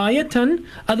al-hadith dirayatan,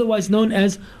 otherwise known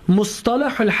as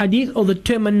mustalah al-hadith, or the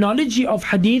terminology of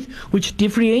hadith, which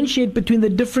differentiate between the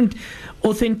different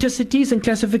authenticities and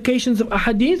classifications of a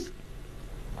hadith,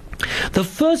 the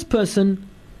first person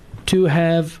to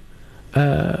have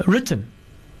written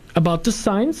about this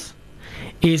science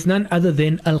is none other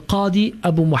than Al-Qadi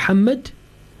Abu Muhammad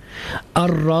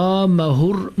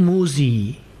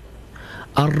Ar-Ra-Mahurmuzi.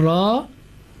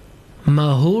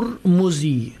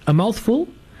 Ar-Ra-Mahurmuzi, a mouthful.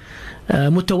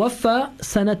 Mutawaffa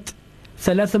Sanat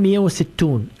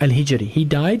 360 Al-Hijri. He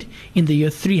died in the year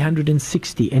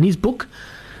 360, and his book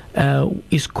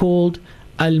is called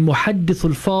Al-Muhaddith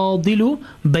Al-Fadilu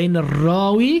Bayn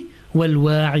Al-Rawi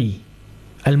Wal-Wa'i.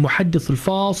 Al-Muhaddith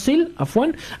Al-Fasil,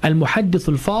 afwan, Al-Muhaddith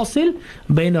Al-Fasil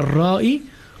Bayn Al-Rawi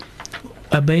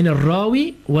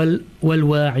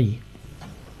Wal-Wa'i.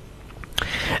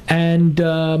 And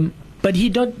but he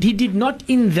did not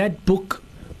in that book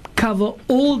cover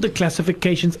all the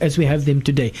classifications as we have them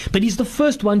today. But he's the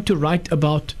first one to write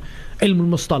about ilm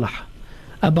al-mustalah,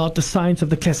 about the science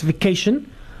of the classification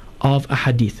of a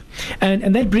hadith.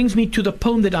 And that brings me to the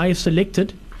poem that I have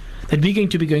selected, that we're going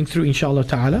to be going through inshallah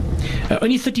ta'ala.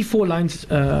 Only 34 lines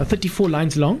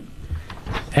long.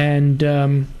 And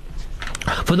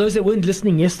for those that weren't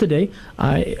listening yesterday,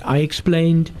 I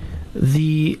explained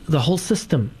the whole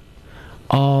system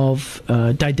of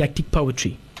didactic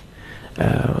poetry.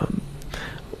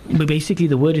 But basically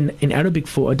the word in Arabic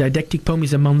for a didactic poem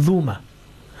is a manzuma.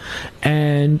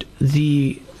 And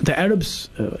the Arabs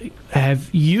have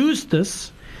used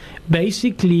this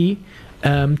basically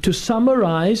to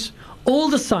summarize all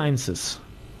the sciences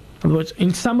In other words,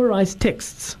 in summarized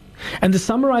texts. And the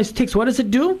summarized text, what does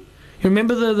it do? You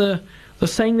remember the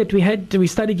saying that we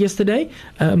studied yesterday?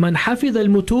 Man hafidh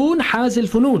al-mutun haz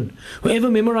al-funun. Whoever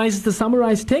memorizes the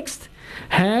summarized text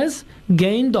has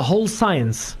gained the whole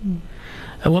science.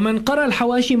 وَمَنْ قَرَى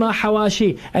الْحَوَاشِ مَا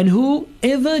حَوَاشِ. And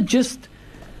whoever just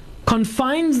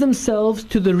confines themselves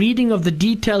to the reading of the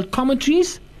detailed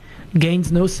commentaries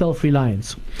gains no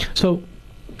self-reliance. So,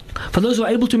 for those who are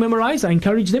able to memorize, I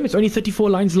encourage them. It's only 34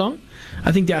 lines long.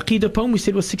 I think the Aqidah poem we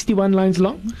said was 61 lines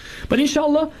long. But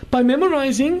inshallah, by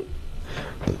memorizing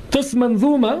this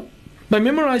manzuma, by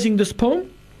memorizing this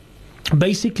poem,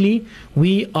 basically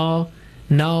we are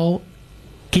now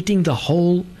getting the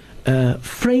whole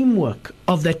framework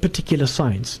of that particular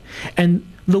science. And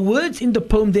the words in the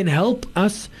poem then help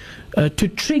us to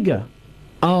trigger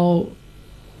our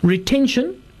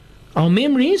retention, our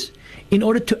memories, in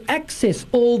order to access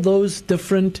all those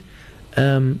different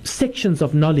sections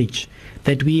of knowledge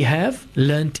that we have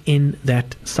learnt in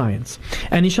that science.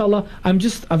 And inshallah, I've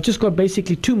just got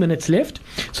basically 2 minutes left,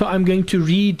 so I'm going to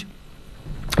read,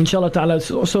 inshallah ta'ala.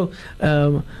 It's also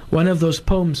one of those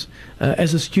poems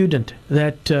as a student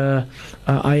that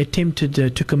I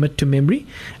attempted to commit to memory,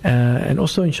 and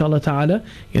also inshallah ta'ala,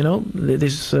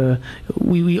 there's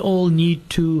we all need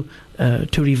to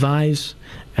revise.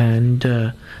 And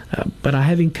but I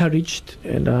have encouraged,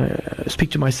 and I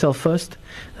speak to myself first,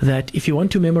 that if you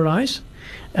want to memorize,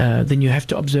 then you have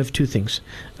to observe 2 things: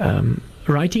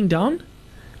 writing down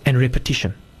and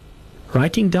repetition.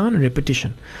 Writing down and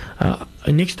repetition.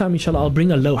 Next time, inshallah, I'll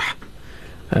bring a lawh.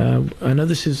 I know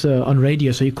this is on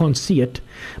radio, so you can't see it,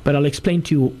 but I'll explain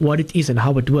to you what it is and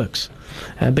how it works.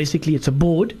 Basically, it's a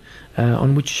board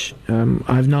on which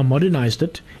I've now modernized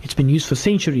it. It's been used for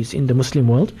centuries in the Muslim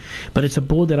world, but it's a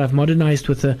board that I've modernized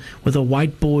with a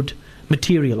whiteboard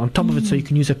material on top of it, so you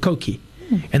can use a koki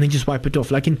and then just wipe it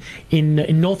off. Like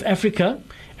in North Africa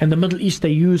and the Middle East,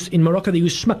 in Morocco they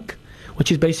use shmak, which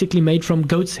is basically made from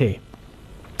goat's hair.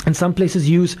 And some places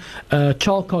use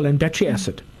charcoal and battery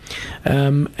acid.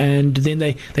 And then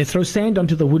they throw sand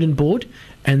onto the wooden board,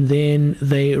 and then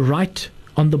they write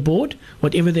on the board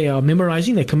whatever they are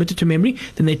memorizing. They commit it to memory.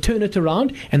 Then they turn it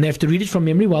around, and they have to read it from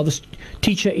memory while the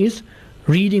teacher is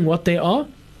reading what they are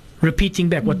repeating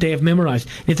back, what they have memorized.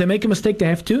 And if they make a mistake, they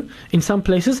have to, in some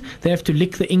places, they have to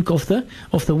lick the ink off the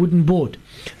wooden board.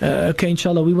 Okay,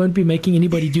 inshallah, we won't be making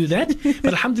anybody do that.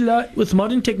 But alhamdulillah, with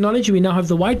modern technology, we now have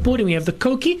the whiteboard and we have the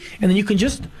koki, and then you can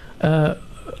just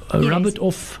rub it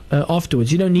off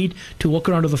afterwards. You don't need to walk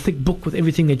around with a thick book with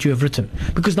everything that you have written,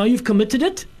 because now you've committed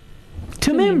it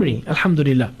to memory.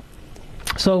 Alhamdulillah.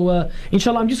 So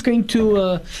inshallah, I'm just going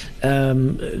to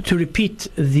repeat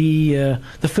the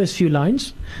first few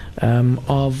lines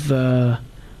of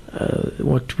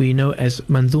what we know as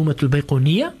Manzumat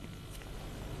al-Bayquniyya,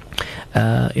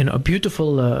 a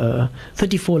beautiful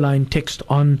 34-line text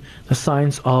on the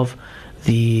science of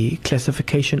the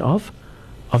classification of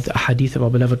the ahadith of our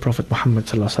beloved Prophet Muhammad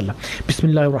sallallahu alaihi wasallam.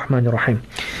 Bismillahir Rahmanir Rahim.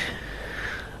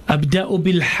 أبدأ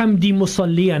بالحمد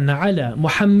مصليا على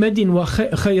محمد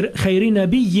وخير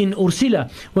نبي أرسل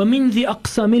ومن ذي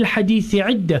أقسم الحديث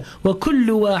عدة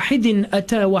وكل واحد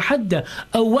أتى وحد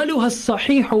أولها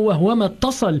الصحيح وهو ما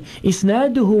اتصل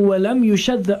إسناده ولم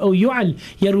يشذ أو يعل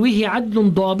يرويه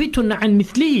عدل ضابط عن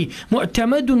مثله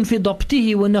معتمد في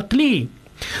ضبطه ونقله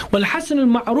والحسن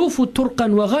المعروف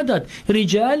طرقا وغدت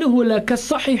رجاله لا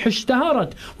كالصحيح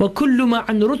اشتهرت وكل ما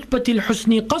عن رتبة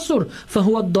الحسن قصر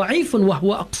فهو الضعيف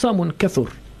وهو أقسام كثر.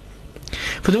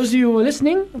 For those of you who are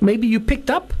listening, maybe you picked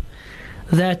up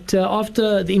that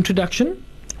after the introduction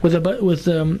with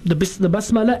the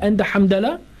basmala and the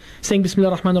hamdala, saying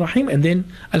Bismillah ar-Rahman ar-Rahim, and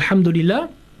then Alhamdulillah,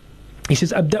 he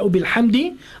says, Abda'u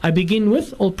bilhamdi, I begin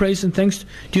with all praise and thanks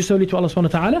due solely to Allah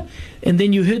subhanahu wa ta'ala. And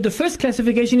then you heard the first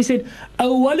classification, he said,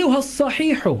 Awwaluha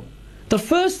sahihu. The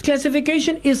first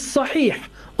classification is sahih,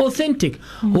 authentic.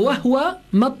 Wahwa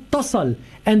mattasal.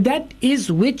 And that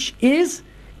is which is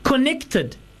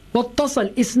connected.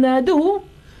 Wattasal isnaduhu,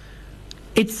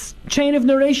 its chain of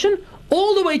narration,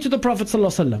 all the way to the Prophet sallallahu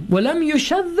alaihi wasallam. Walam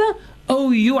yushadda aw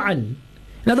yu'al.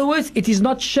 In other words, it is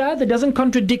not shadh, it doesn't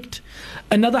contradict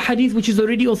another hadith which is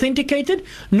already authenticated,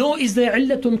 nor is there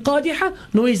illatun qadiha,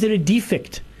 nor is there a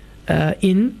defect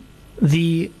in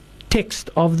the text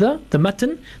of the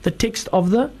matan, the text of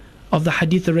the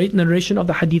hadith, the narration of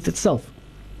the hadith itself.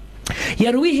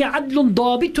 يرويه عدل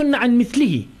ضابط عن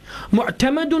مثله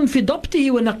معتمد في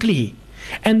ضبطه ونقله.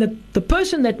 And the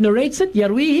person that narrates it,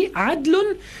 يرويه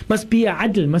عدل, must be a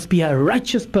adl, must be a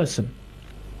righteous person,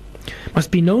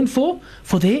 must be known for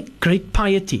their great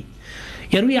piety.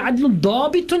 يروي عدل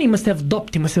ضابط, he must have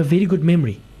ضبط, he must have very good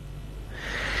memory.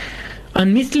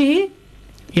 عن مثله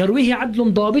يرويه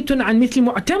عدل ضابط عن مثل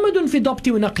معتمد في ضبط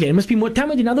ونقله. It must be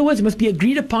معتمد, in other words, it must be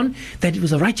agreed upon that it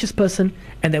was a righteous person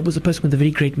and that was a person with a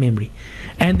very great memory.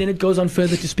 And then it goes on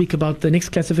further to speak about the next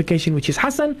classification, which is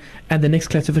Hasan, and the next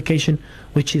classification,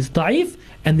 which is Da'if,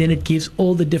 and then it gives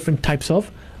all the different types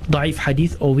of Da'if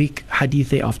hadith or weak hadith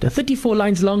thereafter. 34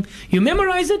 lines long. You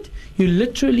memorize it, you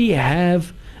literally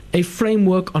have a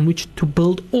framework on which to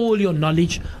build all your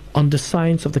knowledge on the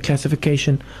science of the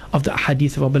classification of the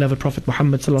hadith of our beloved Prophet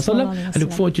Muhammad sallallahu alaihi wasallam. I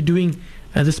look forward to doing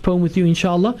this poem with you,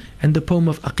 inshallah, and the poem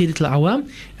of Aqidat al-Awam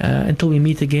until we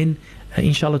meet again,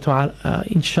 inshallah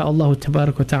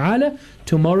tabarak wa ta'ala,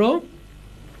 tomorrow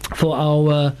for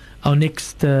our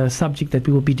next subject that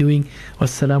we will be doing.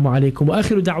 Wassalamu alaikum wa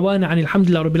akhiru da'wana anil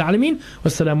hamdulillah rabbil alameen.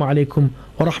 Wassalamu alaikum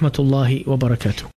wa rahmatullahi wa barakatuh.